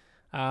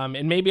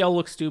 and maybe I'll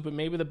look stupid,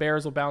 maybe the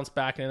Bears will bounce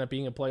back and end up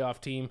being a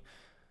playoff team.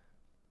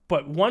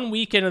 But 1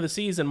 weekend of the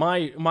season,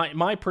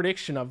 my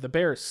prediction of the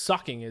Bears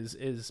sucking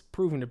is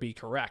proven to be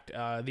correct.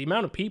 The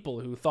amount of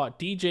people who thought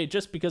DJ,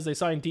 just because they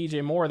signed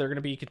DJ Moore, they're going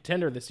to be a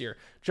contender this year.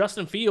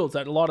 Justin Fields,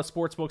 at a lot of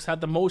sportsbooks, had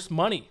the most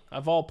money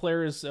of all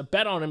players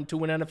bet on him to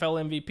win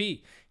NFL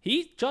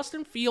MVP.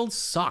 Justin Fields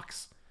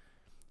sucks.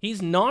 He's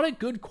not a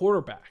good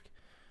quarterback.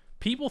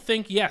 People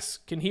think, yes,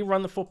 can he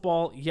run the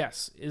football?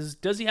 Yes.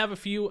 Does he have a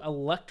few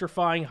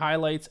electrifying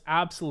highlights?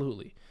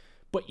 Absolutely.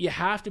 But you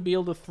have to be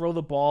able to throw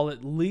the ball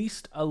at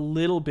least a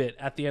little bit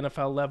at the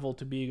NFL level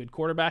to be a good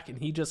quarterback, and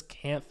he just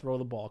can't throw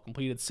the ball.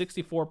 Completed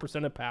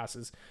 64% of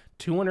passes,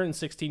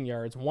 216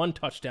 yards, 1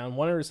 touchdown,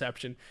 1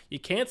 interception. You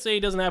can't say he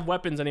doesn't have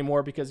weapons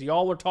anymore because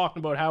y'all were talking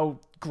about how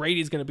great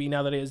he's going to be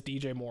now that he has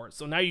DJ Moore.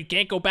 So now you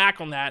can't go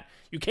back on that.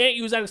 You can't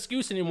use that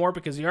excuse anymore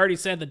because you already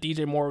said that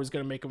DJ Moore was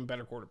going to make him a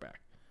better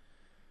quarterback.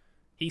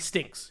 He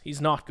stinks.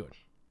 He's not good.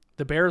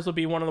 The Bears will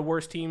be one of the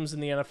worst teams in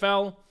the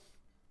NFL.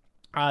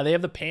 They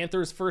have the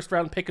Panthers'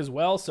 first-round pick as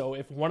well, so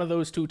if one of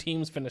those two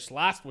teams finish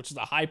last, which is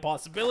a high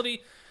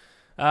possibility,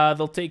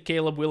 they'll take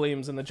Caleb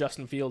Williams, and the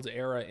Justin Fields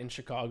era in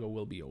Chicago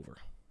will be over.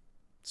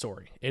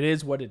 Sorry. It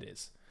is what it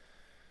is.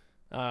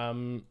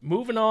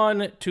 Moving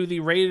on to the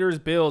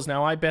Raiders-Bills.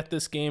 Now, I bet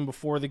this game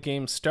before the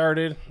game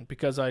started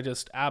because I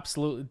just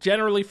absolutely...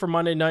 Generally, for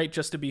Monday night,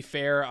 just to be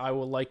fair, I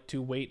will like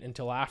to wait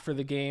until after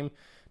the game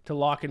to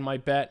lock in my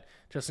bet,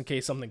 just in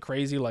case something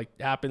crazy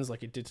happens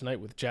like it did tonight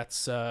with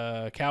Jets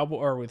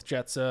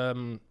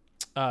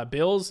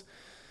Bills.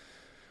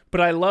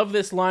 But I love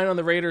this line on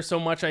the Raiders so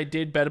much I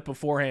did bet it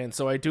beforehand.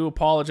 So I do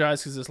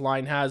apologize because this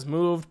line has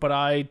moved, but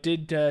I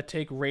did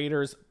take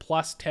Raiders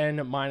plus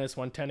 10, minus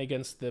 110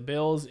 against the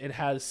Bills. It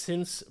has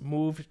since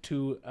moved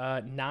to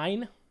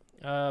 9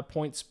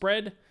 point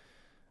spread,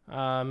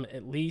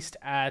 at least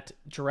at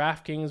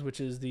DraftKings, which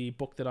is the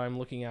book that I'm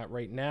looking at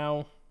right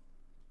now.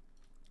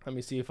 Let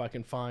me see if I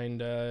can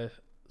find,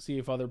 see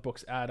if other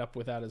books add up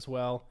with that as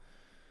well.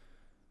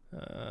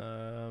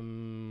 I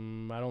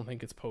don't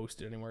think it's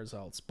posted anywhere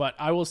else. But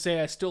I will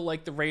say I still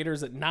like the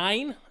Raiders at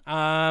 9.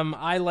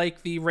 I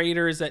like the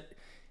Raiders at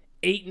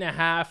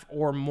 8.5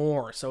 or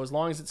more. So as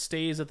long as it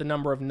stays at the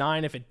number of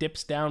 9, if it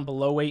dips down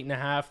below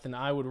 8.5, then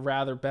I would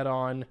rather bet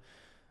on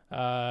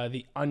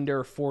the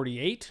under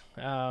 48.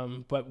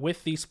 But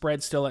with the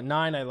spread still at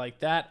 9, I like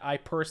that. I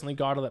personally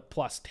got it at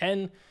plus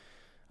 10.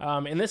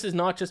 And this is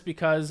not just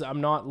because I'm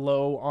not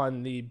low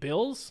on the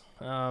Bills,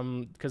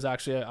 because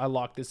actually I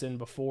locked this in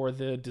before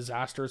the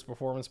disastrous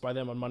performance by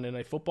them on Monday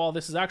Night Football.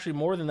 This is actually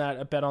more than that,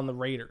 a bet on the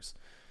Raiders.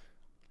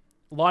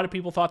 A lot of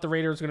people thought the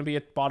Raiders were going to be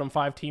a bottom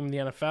 5 team in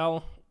the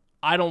NFL.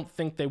 I don't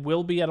think they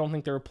will be. I don't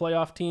think they're a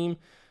playoff team.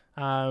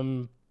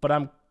 But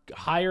I'm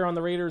higher on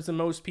the Raiders than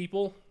most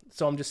people,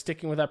 so I'm just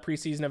sticking with that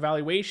preseason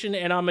evaluation,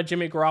 and I'm a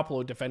Jimmy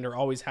Garoppolo defender,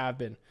 always have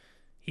been.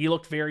 He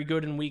looked very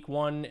good in week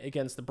 1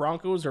 against the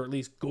Broncos, or at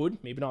least good.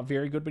 Maybe not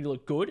very good, but he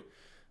looked good.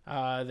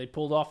 They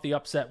pulled off the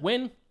upset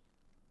win.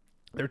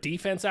 Their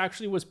defense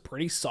actually was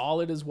pretty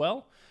solid as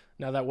well.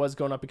 Now, that was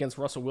going up against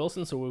Russell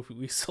Wilson, so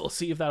we still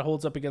see if that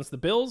holds up against the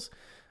Bills.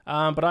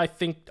 But I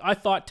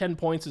thought 10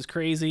 points is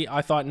crazy.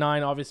 I thought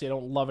 9. Obviously, I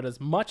don't love it as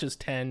much as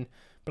 10,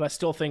 but I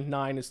still think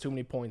 9 is too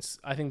many points.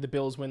 I think the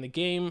Bills win the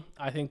game.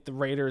 I think the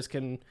Raiders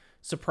can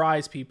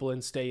surprise people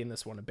and stay in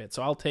this one a bit.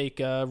 So I'll take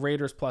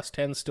Raiders plus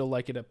 10, still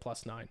like it at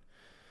plus 9.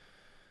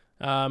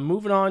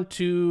 Moving on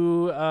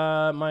to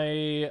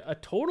a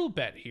total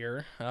bet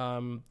here.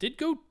 Did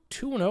go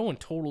 2-0 in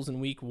totals in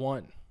week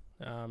 1,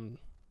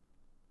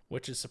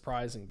 which is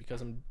surprising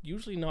because I'm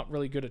usually not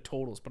really good at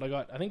totals, but I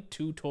got, I think,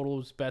 2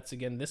 totals bets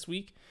again this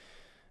week.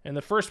 And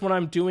the first one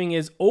I'm doing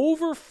is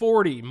over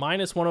 40,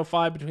 minus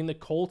 105 between the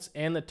Colts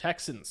and the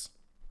Texans.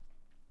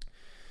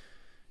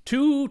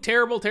 Two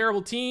terrible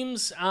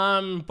teams,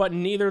 but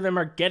neither of them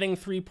are getting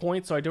 3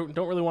 points, so I don't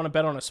really want to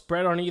bet on a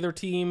spread on either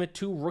team.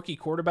 Two rookie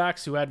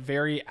quarterbacks who had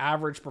very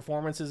average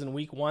performances in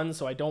week 1,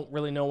 so I don't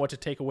really know what to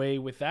take away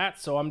with that,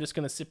 so I'm just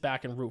going to sit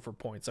back and root for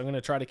points. I'm going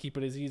to try to keep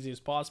it as easy as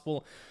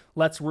possible.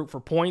 Let's root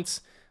for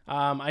points.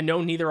 I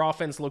know neither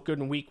offense looked good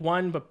in week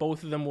 1, but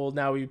both of them will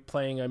now be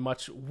playing a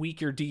much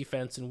weaker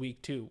defense in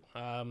week 2.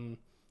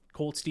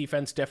 Colts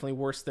defense definitely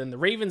worse than the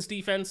Ravens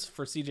defense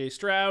for CJ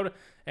Stroud,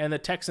 and the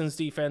Texans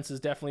defense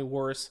is definitely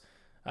worse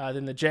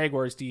than the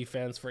Jaguars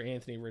defense for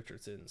Anthony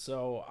Richardson.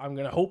 So I'm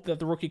going to hope that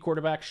the rookie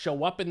quarterbacks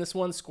show up in this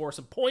one, score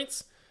some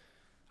points.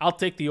 I'll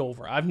take the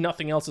over. I have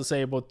nothing else to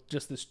say about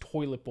just this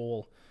toilet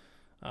bowl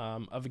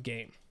of a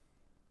game.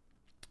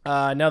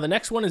 Now the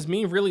next one is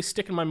me really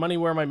sticking my money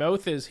where my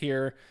mouth is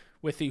here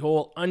with the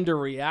whole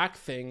underreact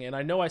thing. And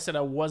I know I said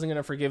I wasn't going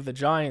to forgive the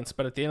Giants,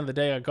 but at the end of the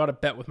day, I got to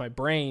bet with my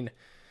brain.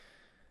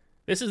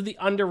 This is the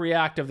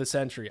underreact of the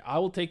century. I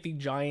will take the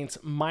Giants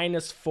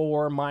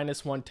 -4,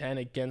 -110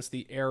 against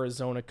the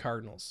Arizona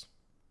Cardinals.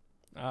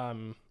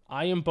 I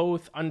am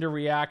both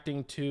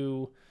underreacting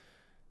to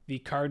the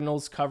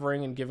Cardinals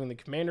covering and giving the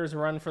Commanders a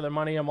run for their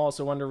money. I'm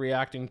also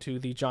underreacting to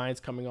the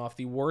Giants coming off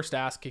the worst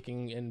ass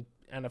kicking in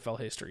NFL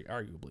history,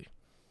 arguably.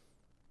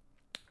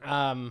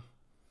 I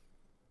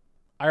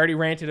already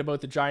ranted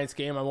about the Giants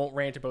game. I won't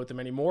rant about them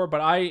anymore,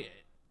 but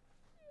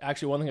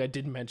actually, one thing I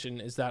didn't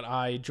mention is that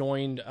I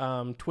joined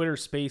Twitter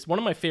Space. One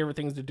of my favorite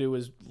things to do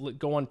is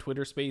go on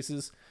Twitter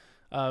Spaces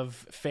of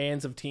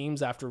fans of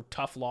teams after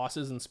tough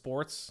losses in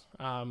sports.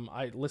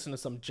 I listened to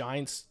some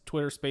Giants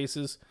Twitter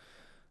Spaces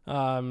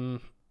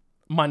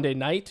Monday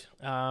night.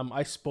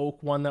 I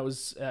spoke one that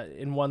was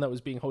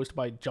being hosted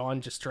by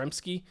John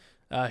Jastrzemski.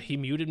 He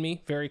muted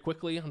me very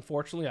quickly,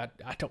 unfortunately.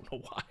 I don't know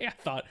why. I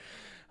thought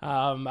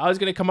I was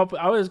going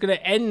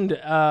to end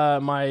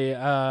my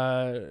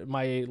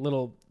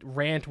little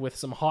rant with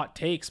some hot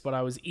takes, but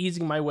I was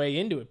easing my way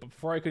into it. But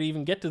before I could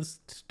even get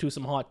to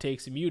some hot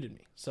takes, he muted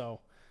me.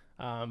 So,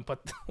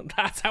 but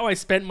that's how I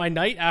spent my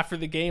night after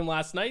the game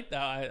last night.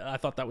 I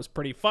thought that was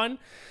pretty fun.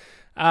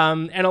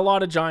 And a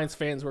lot of Giants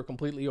fans were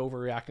completely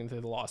overreacting to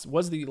the loss.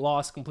 Was the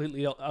loss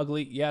completely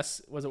ugly?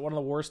 Yes. Was it one of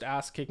the worst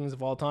ass kickings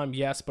of all time?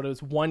 Yes. But it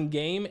was one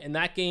game, and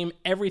that game,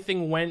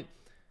 everything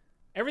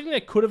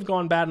that could have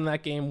gone bad in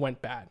that game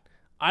went bad.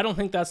 I don't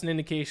think that's an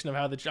indication of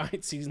how the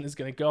Giants season is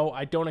going to go.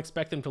 I don't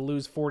expect them to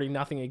lose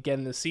 40-0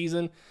 again this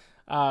season.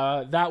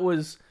 That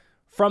was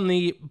from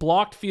the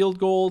blocked field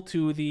goal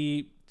to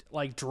the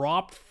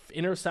dropped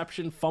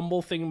interception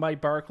fumble thing by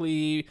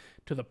Barkley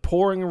to the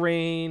pouring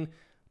rain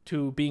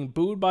to being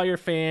booed by your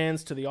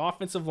fans to the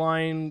offensive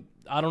line.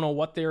 I don't know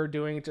what they were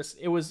doing.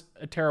 It was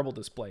a terrible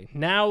display.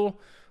 Now,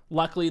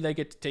 luckily, they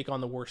get to take on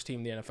the worst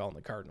team in the NFL in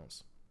the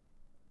Cardinals.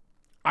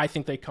 I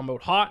think they come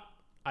out hot.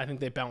 I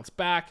think they bounce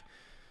back.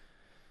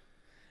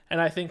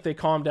 And I think they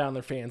calm down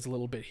their fans a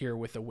little bit here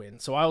with a win.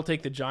 So I'll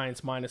take the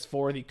Giants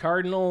 -4. The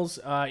Cardinals,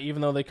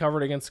 even though they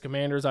covered against the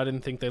Commanders, I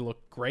didn't think they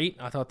looked great.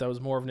 I thought that was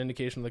more of an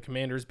indication of the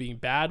Commanders being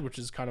bad, which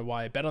is kind of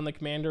why I bet on the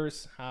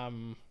Commanders.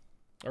 On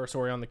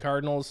the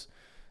Cardinals.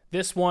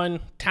 This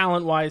one,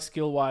 talent-wise,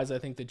 skill-wise, I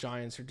think the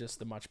Giants are just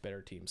the much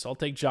better team. So I'll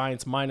take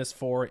Giants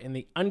 -4 in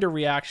the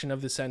underreaction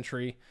of the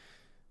century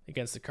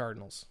against the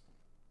Cardinals.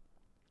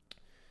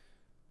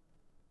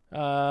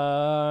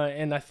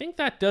 And I think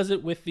that does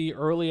it with the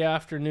early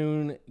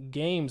afternoon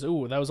games.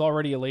 Ooh, that was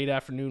already a late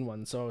afternoon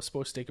one, so I was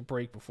supposed to take a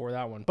break before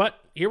that one. But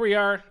here we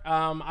are.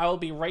 I'll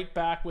be right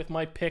back with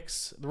my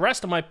picks, the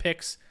rest of my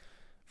picks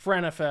for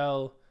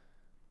NFL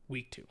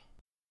Week 2.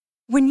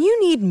 When you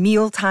need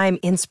mealtime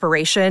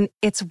inspiration,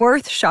 it's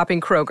worth shopping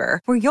Kroger,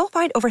 where you'll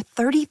find over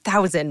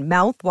 30,000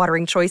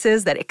 mouth-watering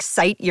choices that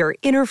excite your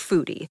inner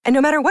foodie. And no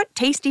matter what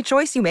tasty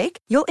choice you make,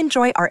 you'll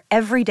enjoy our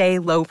everyday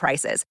low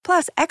prices,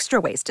 plus extra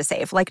ways to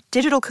save, like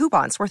digital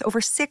coupons worth over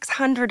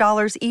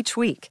 $600 each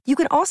week. You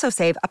can also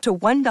save up to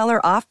 $1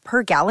 off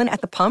per gallon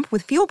at the pump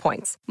with fuel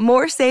points.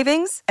 More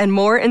savings and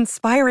more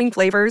inspiring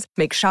flavors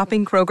make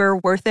shopping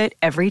Kroger worth it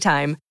every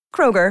time.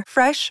 Kroger,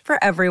 fresh for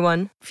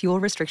everyone. Fuel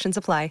restrictions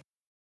apply.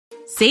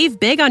 Save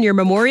big on your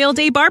Memorial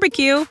Day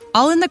barbecue,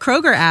 all in the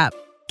Kroger app.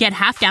 Get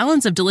half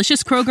gallons of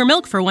delicious Kroger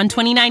milk for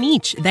 $1.29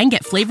 each. Then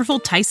get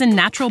flavorful Tyson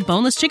natural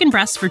boneless chicken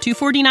breasts for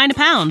 $2.49 a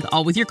pound,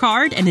 all with your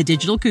card and a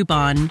digital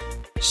coupon.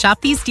 Shop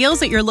these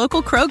deals at your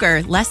local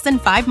Kroger, less than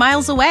 5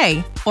 miles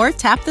away. Or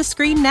tap the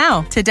screen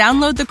now to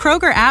download the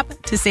Kroger app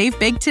to save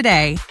big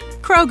today.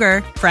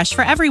 Kroger, fresh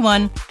for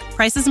everyone.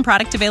 Prices and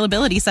product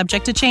availability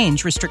subject to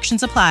change.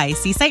 Restrictions apply.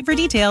 See site for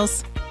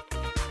details.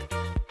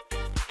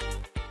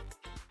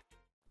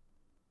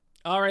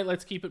 All right,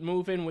 let's keep it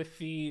moving with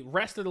the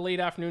rest of the late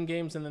afternoon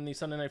games and then the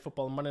Sunday Night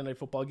Football and Monday Night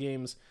Football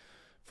games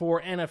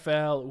for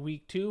NFL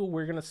Week 2.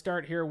 We're going to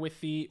start here with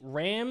the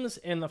Rams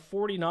and the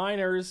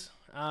 49ers,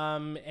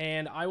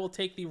 and I will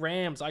take the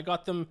Rams. I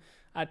got them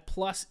at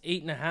plus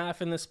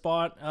 8.5 in this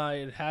spot.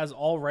 It has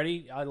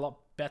already, I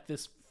bet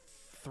this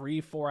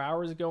 3-4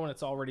 hours ago, and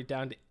it's already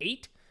down to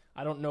 8.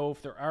 I don't know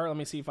if there are. Let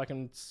me see if I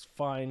can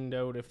find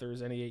out if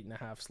there's any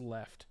 8.5s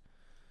left.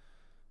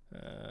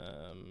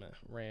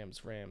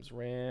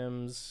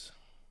 Rams.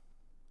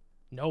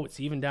 No, it's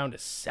even down to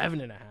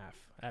 7.5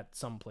 at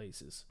some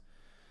places.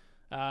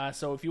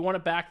 So if you want to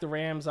back the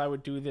Rams, I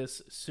would do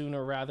this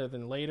sooner rather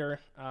than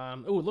later.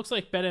 It looks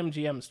like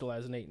BetMGM still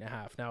has an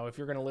 8.5. Now, if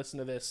you're going to listen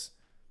to this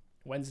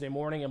Wednesday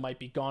morning, it might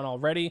be gone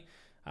already.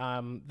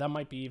 That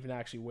might be even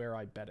actually where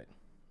I bet it.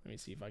 Let me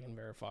see if I can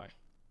verify.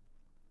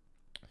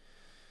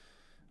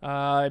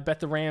 I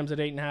bet the Rams at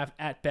 8.5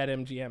 at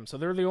BetMGM. So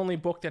they're the only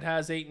book that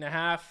has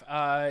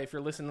 8.5. If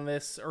you're listening to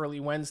this early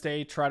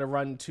Wednesday, try to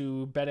run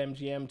to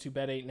BetMGM to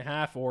bet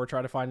 8.5 or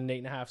try to find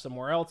an 8.5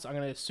 somewhere else. I'm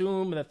going to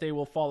assume that they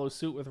will follow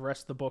suit with the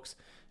rest of the books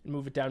and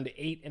move it down to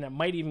 8, and it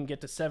might even get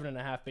to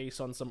 7.5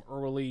 based on some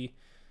early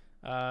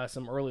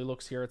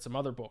looks here at some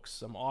other books.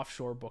 Some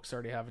offshore books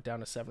already have it down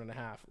to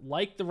 7.5.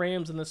 Like the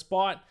Rams in the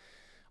spot.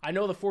 I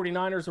know the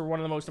 49ers are one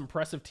of the most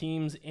impressive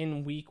teams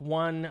in week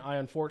 1. I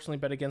unfortunately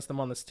bet against them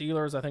on the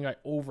Steelers. I think I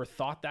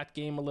overthought that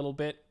game a little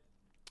bit.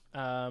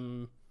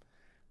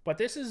 But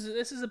this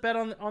is a bet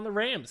on the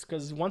Rams,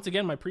 because once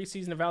again, my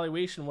preseason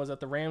evaluation was that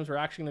the Rams were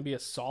actually going to be a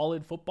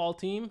solid football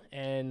team,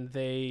 and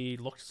they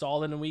looked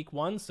solid in week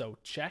 1, so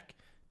check.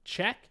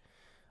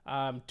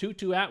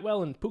 Tutu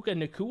Atwell and Puka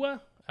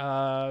Nacua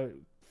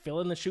fill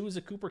in the shoes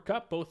of Cooper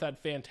Kupp. Both had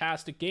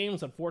fantastic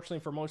games. Unfortunately,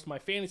 for most of my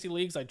fantasy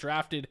leagues, I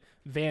drafted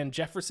Van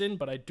Jefferson,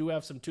 but I do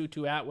have some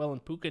Tutu Atwell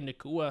and Puka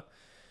Nacua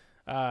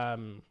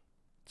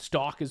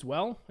stock as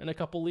well in a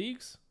couple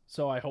leagues,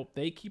 so I hope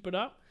they keep it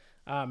up.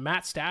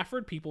 Matt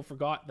Stafford, people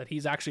forgot that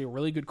he's actually a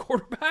really good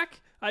quarterback,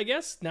 I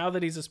guess, now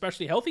that he's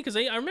especially healthy, because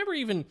I remember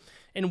even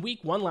in week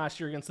 1 last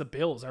year against the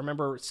Bills, I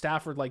remember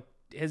Stafford, like,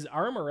 his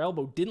arm or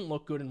elbow didn't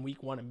look good in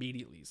week 1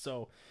 immediately,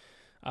 so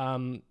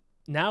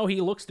now he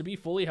looks to be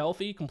fully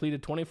healthy,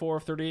 completed 24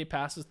 of 38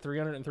 passes,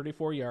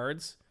 334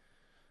 yards.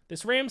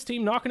 This Rams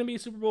team, not going to be a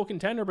Super Bowl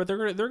contender, but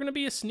they're going to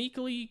be a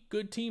sneakily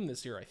good team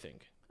this year, I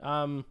think.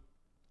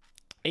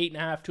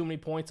 8.5, too many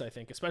points, I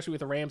think, especially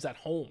with the Rams at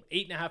home.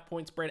 8.5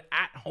 point spread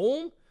at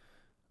home,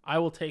 I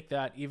will take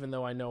that, even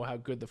though I know how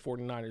good the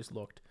 49ers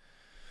looked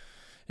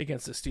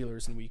against the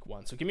Steelers in week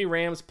 1. So give me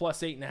Rams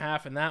plus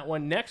 8.5 in that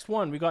one. Next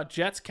one, we got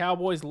Jets,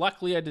 Cowboys.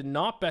 Luckily, I did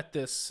not bet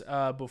this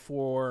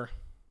before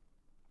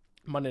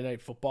Monday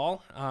Night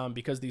Football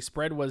because the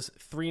spread was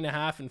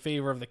 3.5 in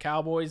favor of the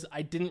Cowboys.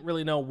 I didn't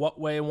really know what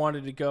way I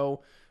wanted to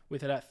go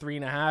with it at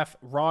 3.5.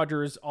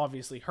 Rodgers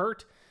obviously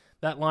hurt.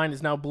 That line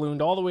is now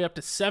ballooned all the way up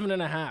to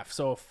 7.5.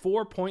 So a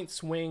 4-point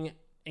swing,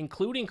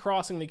 including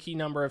crossing the key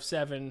number of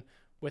 7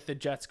 with the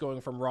Jets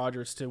going from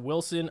Rodgers to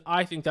Wilson.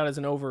 I think that is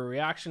an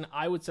overreaction.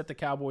 I would set the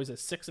Cowboys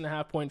as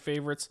 6.5 point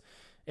favorites.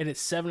 It is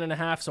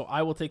 7.5, so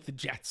I will take the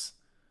Jets.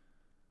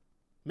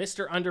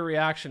 Mr.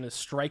 Underreaction is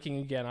striking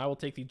again. I will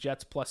take the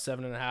Jets plus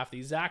 7.5.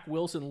 The Zach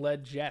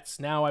Wilson-led Jets.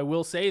 Now, I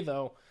will say,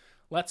 though,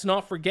 let's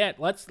not forget,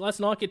 let's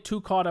not get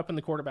too caught up in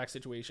the quarterback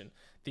situation.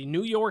 The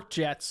New York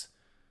Jets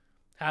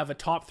have a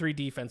top 3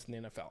 defense in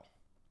the NFL.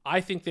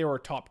 I think they were a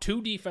top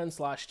 2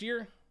 defense last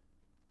year.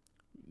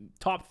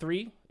 Top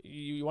 3.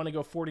 You want to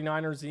go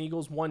 49ers and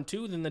Eagles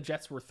 1-2, then the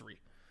Jets were 3.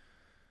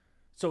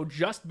 So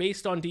just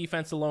based on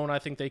defense alone, I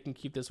think they can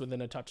keep this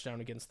within a touchdown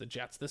against the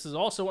Jets. This is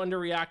also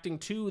underreacting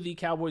to the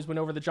Cowboys win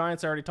over the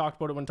Giants. I already talked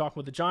about it when talking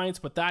with the Giants,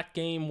 but that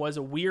game was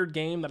a weird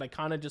game that I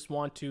kind of just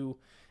want to,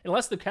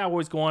 unless the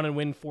Cowboys go on and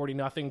win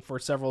 40-0 for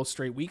several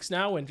straight weeks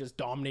now and just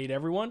dominate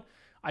everyone,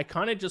 I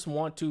kind of just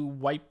want to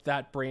wipe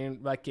that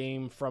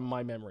game from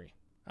my memory.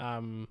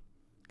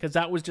 Because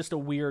that was just a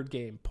weird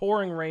game.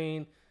 Pouring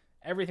rain.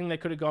 Everything that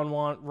could have gone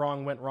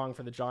wrong went wrong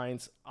for the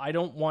Giants. I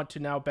don't want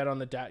to now bet on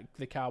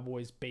the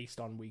Cowboys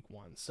based on week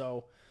 1.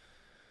 So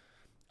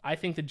I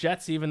think the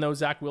Jets, even though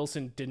Zach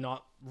Wilson did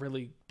not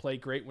really play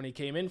great when he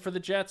came in for the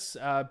Jets,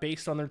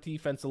 based on their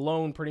defense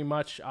alone, pretty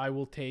much, I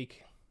will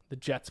take the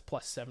Jets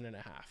plus 7.5.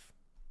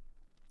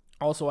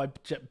 Also, I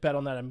bet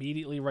on that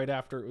immediately right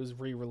after it was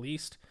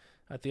re-released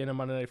at the end of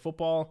Monday Night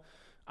Football.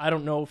 I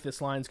don't know if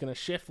this line's going to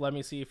shift. Let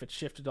me see if it's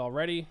shifted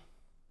already.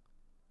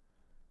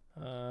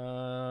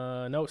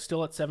 No,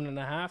 still at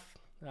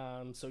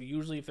 7.5. So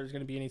usually if there's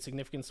going to be any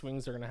significant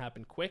swings, they're going to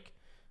happen quick.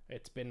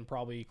 It's been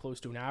probably close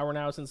to an hour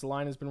now since the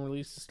line has been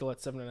released. It's still at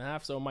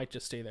 7.5, so it might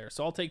just stay there.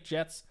 So I'll take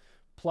Jets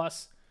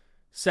plus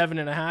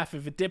 7.5.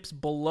 If it dips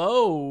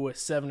below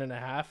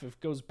 7.5, if it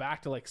goes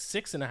back to like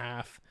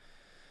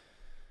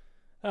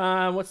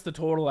 6.5, what's the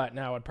total at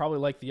now? I'd probably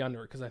like the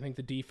under because I think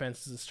the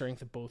defense is the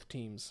strength of both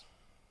teams.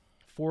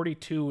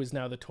 42 is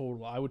now the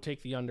total. I would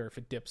take the under if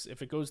it dips.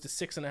 If it goes to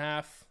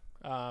 6.5,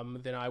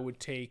 then I would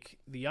take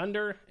the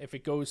under. If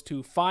it goes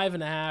to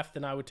 5.5,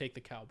 then I would take the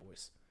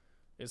Cowboys,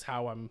 is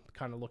how I'm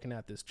kind of looking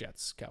at this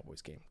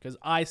Jets-Cowboys game, because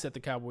I set the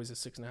Cowboys as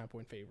 6.5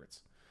 point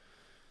favorites.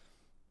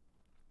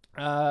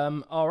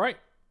 All right.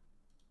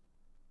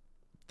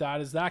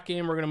 That is that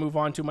game. We're going to move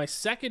on to my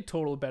second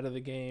total bet of the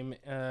game,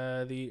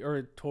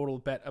 total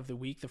bet of the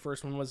week. The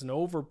first one was an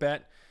over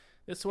bet.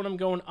 This one I'm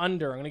going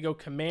under. I'm going to go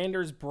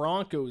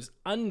Commanders-Broncos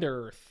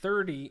under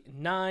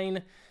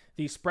 39.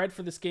 The spread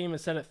for this game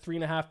is set at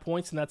 3.5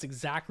 points, and that's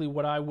exactly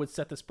what I would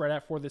set the spread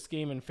at for this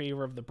game in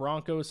favor of the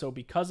Broncos. So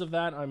because of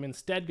that, I'm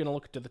instead going to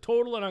look to the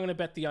total, and I'm going to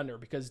bet the under,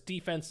 because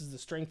defense is the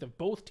strength of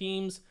both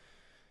teams.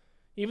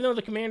 Even though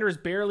the Commanders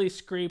barely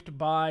scraped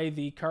by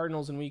the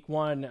Cardinals in week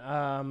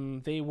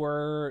 1,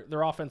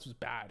 their offense was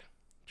bad.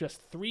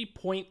 Just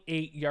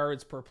 3.8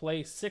 yards per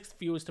play, 6th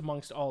fewest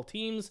amongst all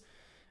teams.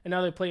 And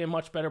now they play a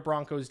much better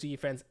Broncos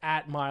defense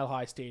at Mile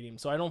High Stadium.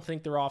 So I don't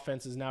think their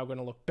offense is now going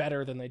to look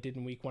better than they did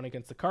in week 1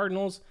 against the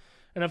Cardinals.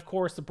 And of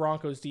course, the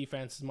Broncos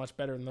defense is much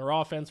better than their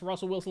offense.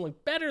 Russell Wilson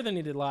looked better than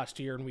he did last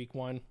year in week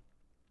 1.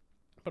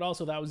 But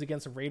also that was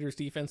against a Raiders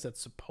defense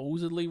that's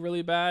supposedly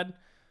really bad.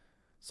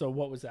 So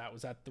what was that?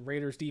 Was that the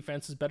Raiders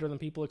defense is better than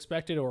people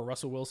expected, or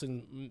Russell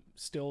Wilson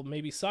still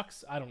maybe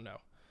sucks? I don't know.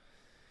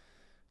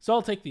 So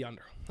I'll take the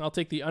under. I'll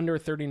take the under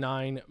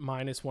 39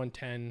 minus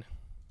 110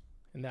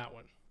 in that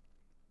one.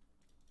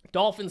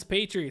 Dolphins,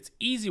 Patriots,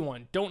 easy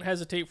one. Don't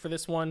hesitate for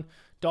this one.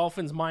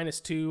 Dolphins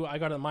 -2. I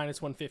got a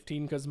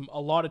 -115 because a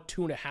lot of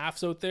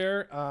 2.5s out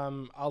there.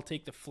 I'll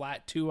take the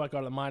flat 2. I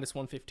got a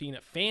 -115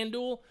 at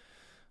FanDuel.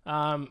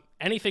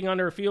 Anything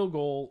under a field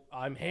goal,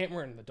 I'm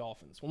hammering the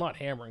Dolphins. Well, not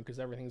hammering because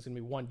everything's going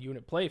to be one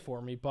unit play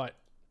for me, but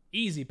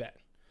easy bet.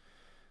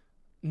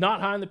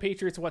 Not high on the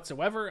Patriots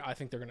whatsoever. I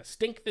think they're going to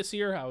stink this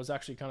year. I was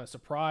actually kind of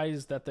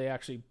surprised that they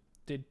actually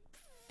did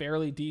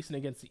fairly decent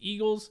against the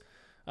Eagles.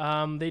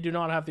 They do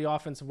not have the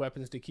offensive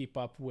weapons to keep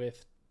up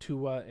with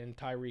Tua and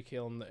Tyreek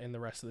Hill and the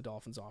rest of the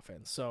Dolphins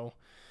offense. So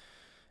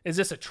is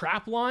this a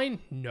trap line?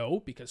 No,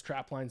 because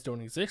trap lines don't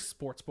exist.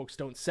 Sportsbooks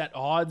don't set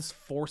odds,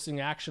 forcing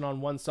action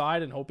on one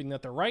side and hoping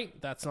that they're right.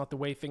 That's not the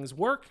way things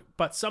work.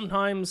 But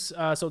sometimes,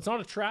 so it's not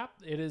a trap.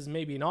 It is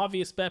maybe an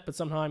obvious bet, but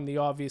sometimes the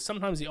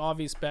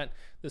obvious bet,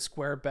 the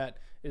square bet,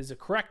 is a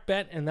correct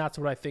bet, and that's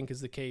what I think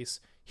is the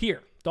case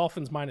here.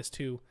 Dolphins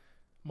 -2,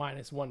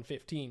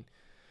 -115.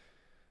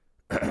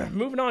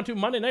 Moving on to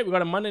Monday night, we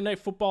got a Monday Night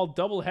Football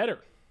doubleheader.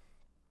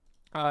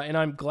 And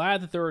I'm glad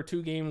that there are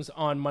 2 games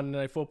on Monday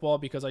Night Football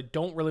because I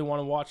don't really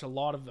want to watch a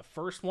lot of the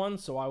first one.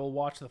 So I will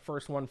watch the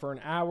first one for an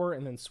hour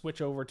and then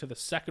switch over to the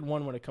second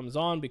one when it comes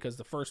on, because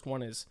the first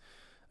one is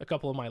a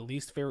couple of my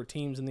least favorite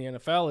teams in the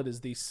NFL. It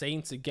is the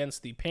Saints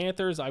against the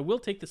Panthers. I will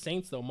take the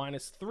Saints, though,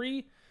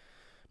 -3.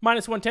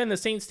 -110, the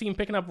Saints team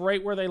picking up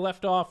right where they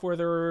left off, where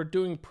they're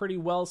doing pretty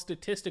well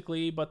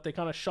statistically, but they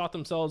kind of shot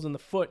themselves in the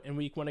foot in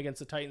week 1 against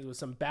the Titans with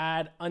some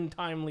bad,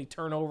 untimely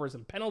turnovers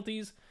and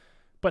penalties.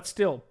 But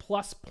still,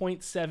 plus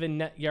 0.7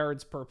 net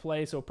yards per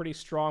play, so a pretty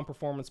strong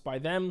performance by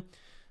them.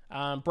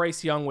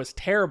 Bryce Young was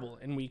terrible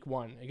in week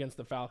 1 against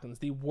the Falcons.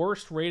 The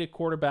worst rated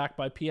quarterback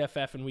by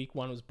PFF in week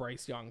 1 was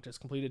Bryce Young.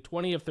 Just completed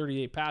 20 of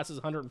 38 passes,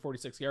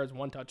 146 yards,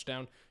 1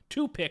 touchdown,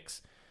 2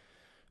 picks.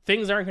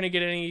 Things aren't going to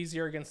get any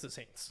easier against the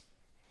Saints.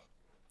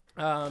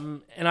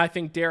 And I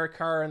think Derek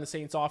Carr and the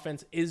Saints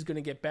offense is going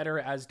to get better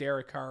as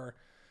Derek Carr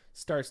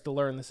starts to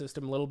learn the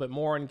system a little bit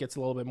more and gets a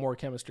little bit more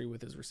chemistry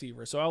with his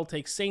receiver. So I'll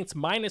take Saints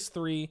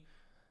 -3,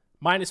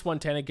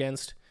 -110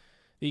 against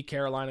the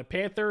Carolina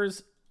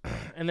Panthers.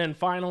 And then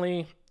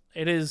finally,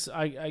 it is,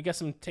 I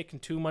guess I'm taking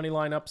 2 money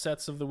line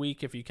upsets of the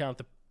week if you count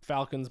the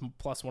Falcons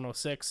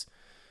 +106.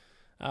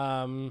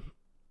 I'm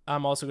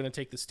also going to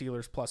take the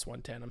Steelers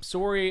 +110. I'm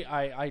sorry,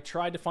 I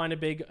tried to find a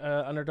big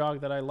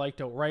underdog that I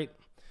liked outright.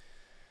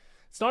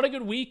 It's not a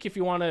good week if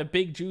you want a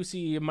big,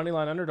 juicy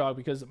moneyline underdog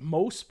because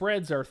most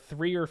spreads are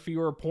 3 or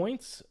fewer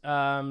points.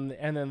 And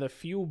then the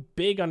few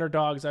big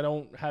underdogs, I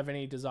don't have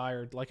any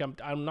desired. Like,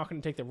 I'm not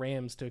going to take the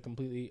Rams to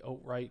completely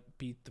outright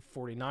beat the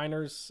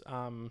 49ers.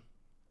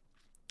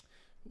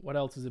 What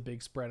else is a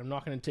big spread? I'm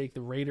not going to take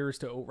the Raiders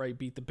to outright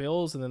beat the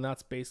Bills. And then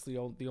that's basically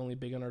the only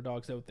big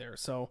underdogs out there.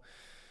 So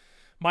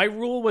my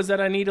rule was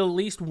that I need at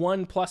least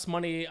 1 plus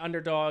money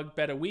underdog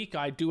bet a week.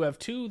 I do have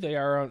 2.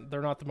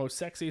 They're not the most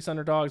sexiest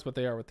underdogs, but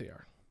they are what they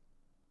are.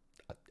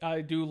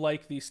 I do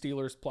like the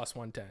Steelers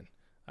 +110.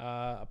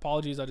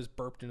 Apologies, I just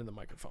burped into the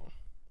microphone.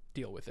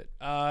 Deal with it.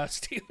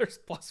 Steelers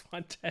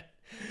 +110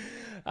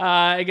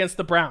 against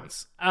the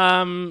Browns.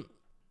 Not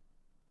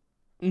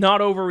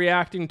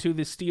overreacting to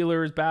the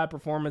Steelers' bad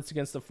performance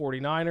against the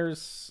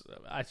 49ers.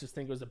 I just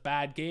think it was a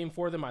bad game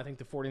for them. I think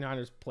the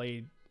 49ers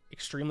played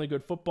extremely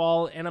good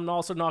football, and I'm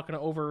also not going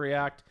to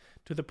overreact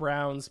to the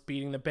Browns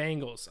beating the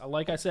Bengals.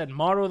 Like I said,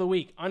 motto of the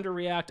week,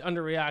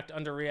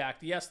 underreact.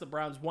 Yes, the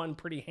Browns won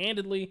pretty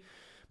handedly,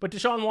 but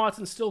Deshaun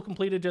Watson still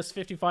completed just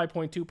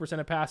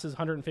 55.2% of passes,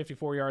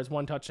 154 yards,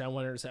 1 touchdown,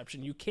 1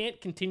 interception. You can't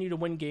continue to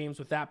win games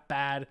with that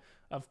bad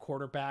of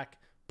quarterback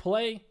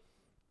play.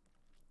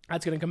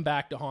 That's going to come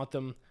back to haunt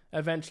them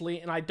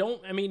eventually, and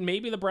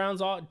maybe the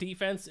Browns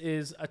defense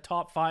is a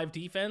top 5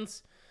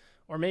 defense,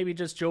 or maybe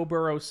just Joe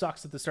Burrow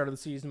sucks at the start of the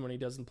season when he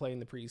doesn't play in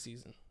the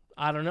preseason.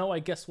 I don't know. I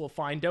guess we'll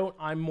find out.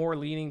 I'm more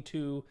leaning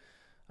to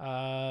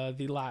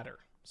the latter.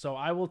 So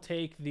I will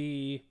take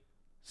the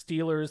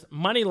Steelers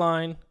money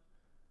line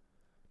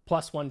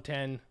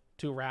 +110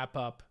 to wrap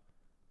up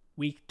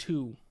week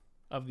 2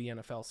 of the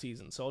NFL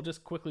season. So I'll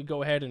just quickly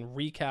go ahead and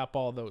recap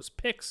all those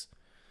picks.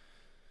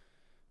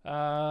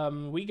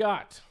 We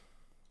got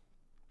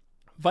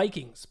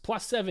Vikings,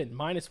 +7,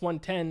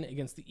 -110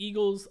 against the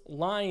Eagles.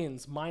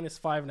 Lions,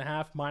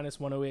 -5.5,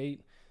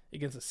 -108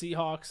 against the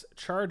Seahawks.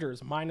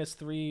 Chargers,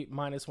 -3,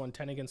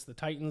 -110 against the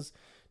Titans.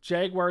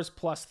 Jaguars,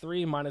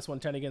 +3,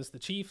 -110 against the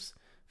Chiefs.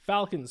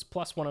 Falcons,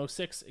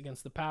 +106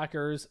 against the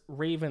Packers.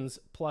 Ravens,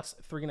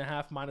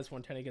 +3.5,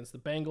 -110 against the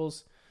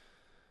Bengals.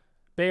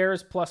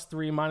 Bears,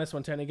 +3,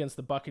 -110 against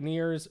the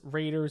Buccaneers.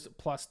 Raiders,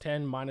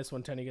 +10,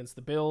 -110 against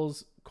the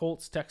Bills.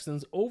 Colts,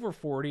 Texans, over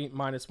 40,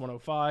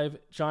 -105.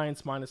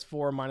 Giants,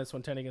 -4,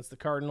 -110 against the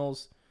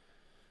Cardinals.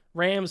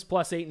 Rams,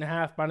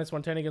 +8.5,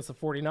 -110 against the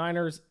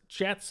 49ers.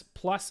 Jets,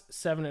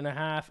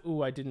 +7.5.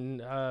 Ooh, I didn't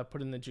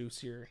put in the juice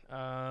here.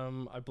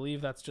 I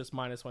believe that's just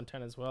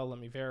 -110 as well. Let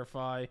me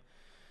verify.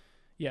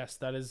 Yes,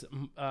 that is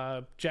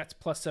Jets,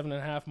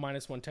 +7.5,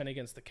 -110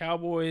 against the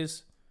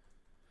Cowboys.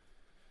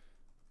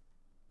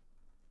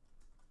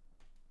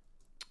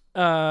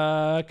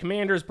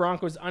 Commanders,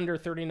 Broncos under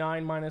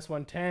 39,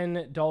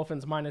 -110.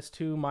 Dolphins,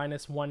 -2,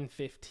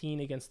 -115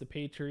 against the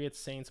Patriots.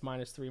 Saints,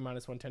 -3,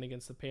 -110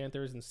 against the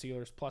Panthers. And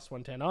Steelers,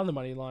 +110 on the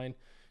money line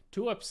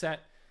to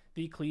upset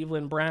the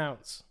Cleveland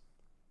Browns.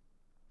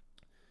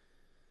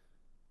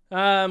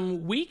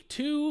 Week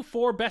 2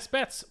 for best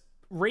bets.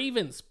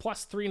 Ravens,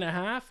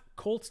 +3.5.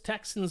 Colts,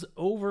 Texans,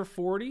 over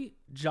 40.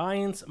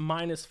 Giants,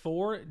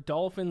 -4.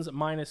 Dolphins,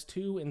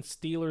 -2. And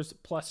Steelers,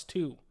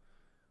 +2.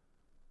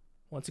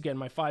 Once again,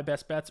 my 5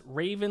 best bets: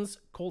 Ravens,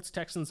 Colts,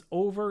 Texans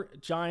over,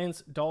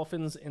 Giants,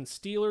 Dolphins, and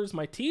Steelers.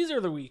 My teaser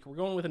of the week, we're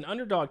going with an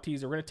underdog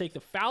teaser. We're going to take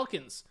the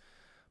Falcons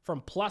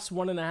from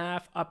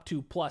 +1.5 up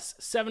to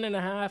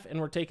 +7.5, and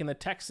we're taking the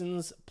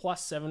Texans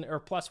 +7 or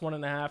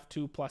 +1.5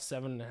 to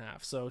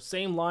 +7.5. So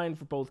same line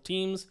for both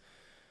teams.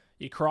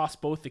 You cross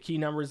both the key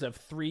numbers of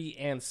 3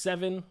 and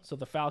 7. So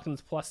the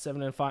Falcons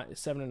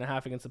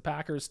 +7.5 against the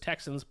Packers,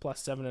 Texans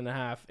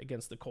 +7.5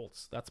 against the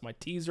Colts. That's my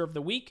teaser of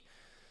the week.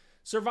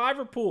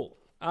 Survivor pool.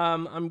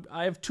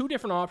 I have 2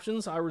 different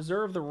options. I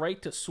reserve the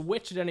right to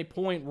switch at any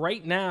point.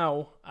 Right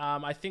now,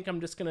 I think I'm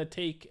just going to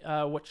take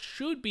what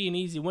should be an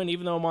easy win,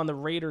 even though I'm on the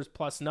Raiders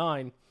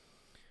 +9.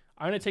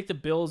 I'm going to take the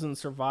Bills in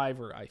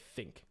Survivor, I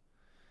think.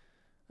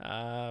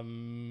 Not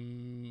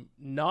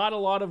a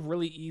lot of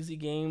really easy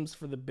games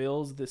for the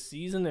Bills this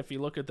season if you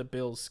look at the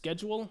Bills'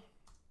 schedule.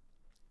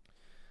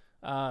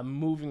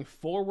 Moving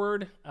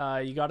forward,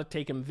 you got to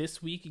take him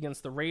this week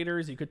against the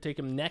Raiders. You could take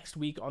him next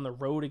week on the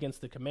road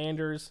against the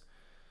Commanders.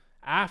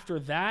 After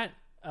that,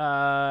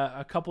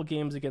 a couple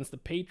games against the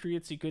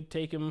Patriots, you could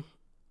take him,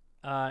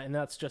 and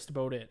that's just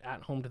about it.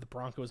 At home to the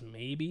Broncos,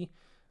 maybe.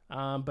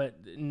 But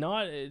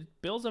not.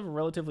 Bills have a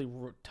relatively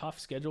tough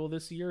schedule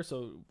this year,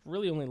 so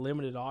really only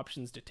limited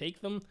options to take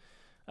them.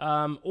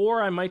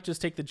 Or I might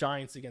just take the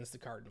Giants against the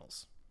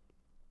Cardinals.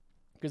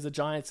 Because the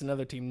Giants,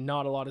 another team,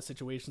 not a lot of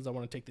situations I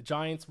want to take the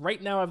Giants.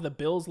 Right now I have the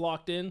Bills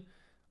locked in.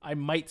 I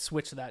might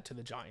switch that to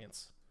the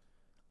Giants.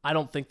 I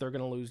don't think they're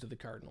going to lose to the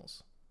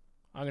Cardinals.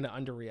 I'm going to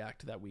underreact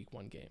to that week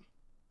 1 game.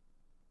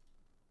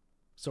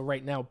 So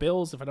right now,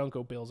 Bills. If I don't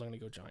go Bills, I'm going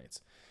to go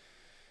Giants.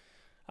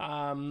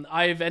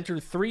 I've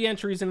entered 3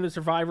 entries into the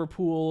Survivor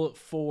pool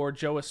for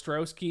Joe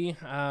Ostrowski.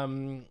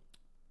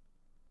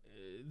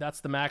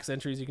 That's the max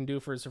entries you can do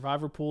for a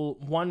Survivor pool.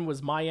 1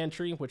 was my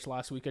entry, which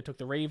last week I took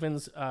the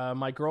Ravens.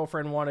 My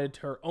girlfriend wanted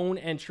her own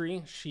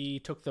entry. She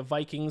took the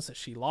Vikings.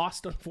 She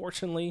lost,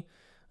 unfortunately.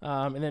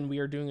 And then we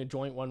are doing a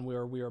joint one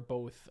where we are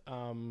both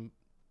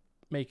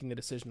making the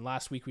decision.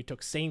 Last week we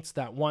took Saints.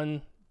 That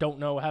one, don't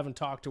know, haven't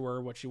talked to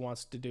her what she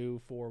wants to do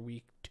for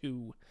week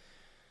 2.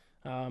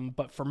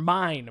 But for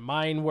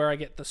mine where I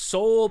get the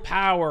sole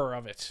power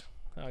of it,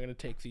 I'm going to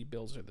take the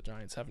Bills or the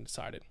Giants. Haven't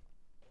decided.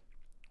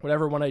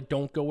 Whatever one I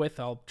don't go with,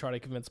 I'll try to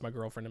convince my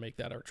girlfriend to make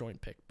that our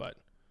joint pick. But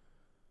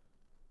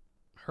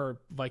her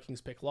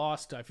Vikings pick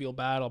lost. I feel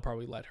bad. I'll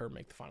probably let her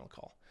make the final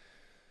call.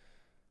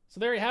 So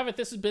there you have it.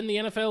 This has been the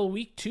NFL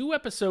Week 2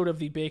 episode of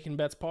the Bacon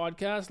Bets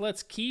podcast.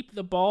 Let's keep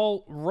the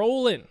ball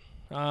rolling.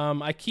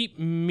 I keep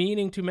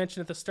meaning to mention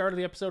at the start of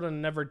the episode and I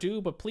never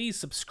do, but please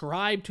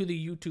subscribe to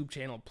the YouTube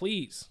channel.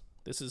 Please.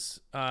 This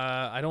is,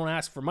 I don't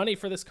ask for money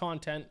for this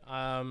content.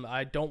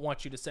 I don't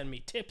want you to send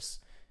me tips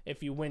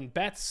if you win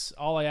bets.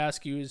 All I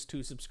ask you is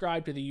to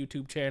subscribe to the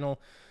YouTube channel,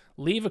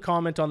 leave a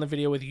comment on the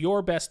video with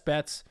your best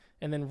bets,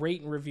 and then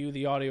rate and review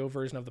the audio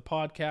version of the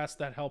podcast.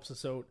 That helps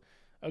us out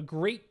a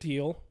great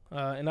deal,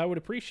 and I would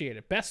appreciate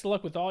it. Best of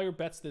luck with all your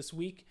bets this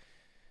week.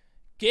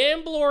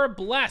 Gambler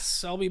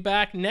bless. I'll be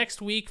back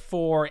next week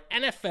for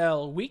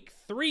NFL Week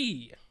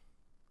 3.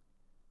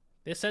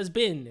 This has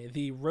been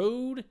the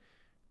Road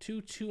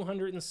to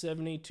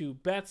 272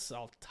 Bets.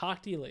 I'll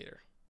talk to you later.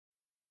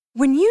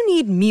 When you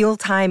need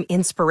mealtime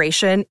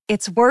inspiration,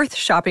 it's worth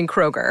shopping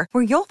Kroger,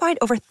 where you'll find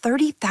over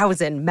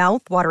 30,000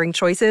 mouth-watering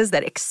choices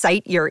that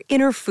excite your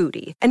inner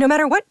foodie. And no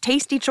matter what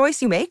tasty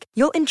choice you make,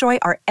 you'll enjoy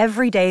our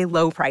everyday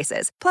low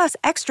prices, plus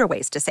extra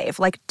ways to save,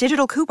 like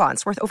digital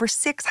coupons worth over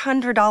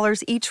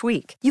 $600 each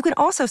week. You can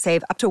also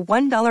save up to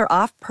 $1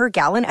 off per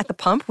gallon at the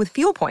pump with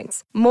fuel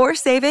points. More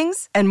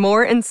savings and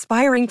more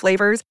inspiring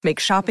flavors make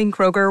shopping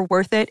Kroger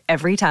worth it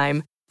every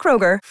time.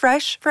 Kroger,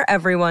 fresh for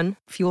everyone.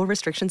 Fuel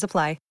restrictions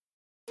apply.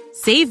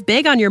 Save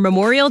big on your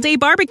Memorial Day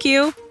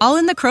barbecue, all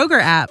in the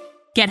Kroger app.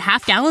 Get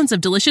half gallons of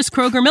delicious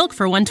Kroger milk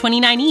for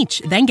 $1.29 each.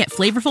 Then get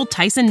flavorful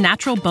Tyson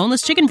natural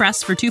boneless chicken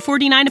breasts for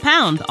 $2.49 a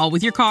pound, all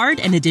with your card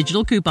and a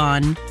digital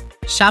coupon.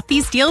 Shop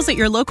these deals at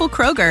your local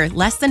Kroger,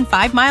 less than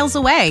 5 miles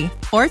away.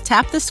 Or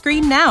tap the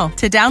screen now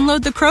to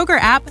download the Kroger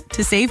app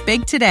to save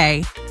big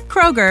today.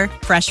 Kroger,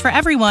 fresh for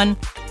everyone.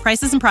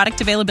 Prices and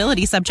product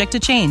availability subject to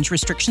change.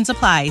 Restrictions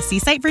apply. See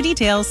site for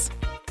details.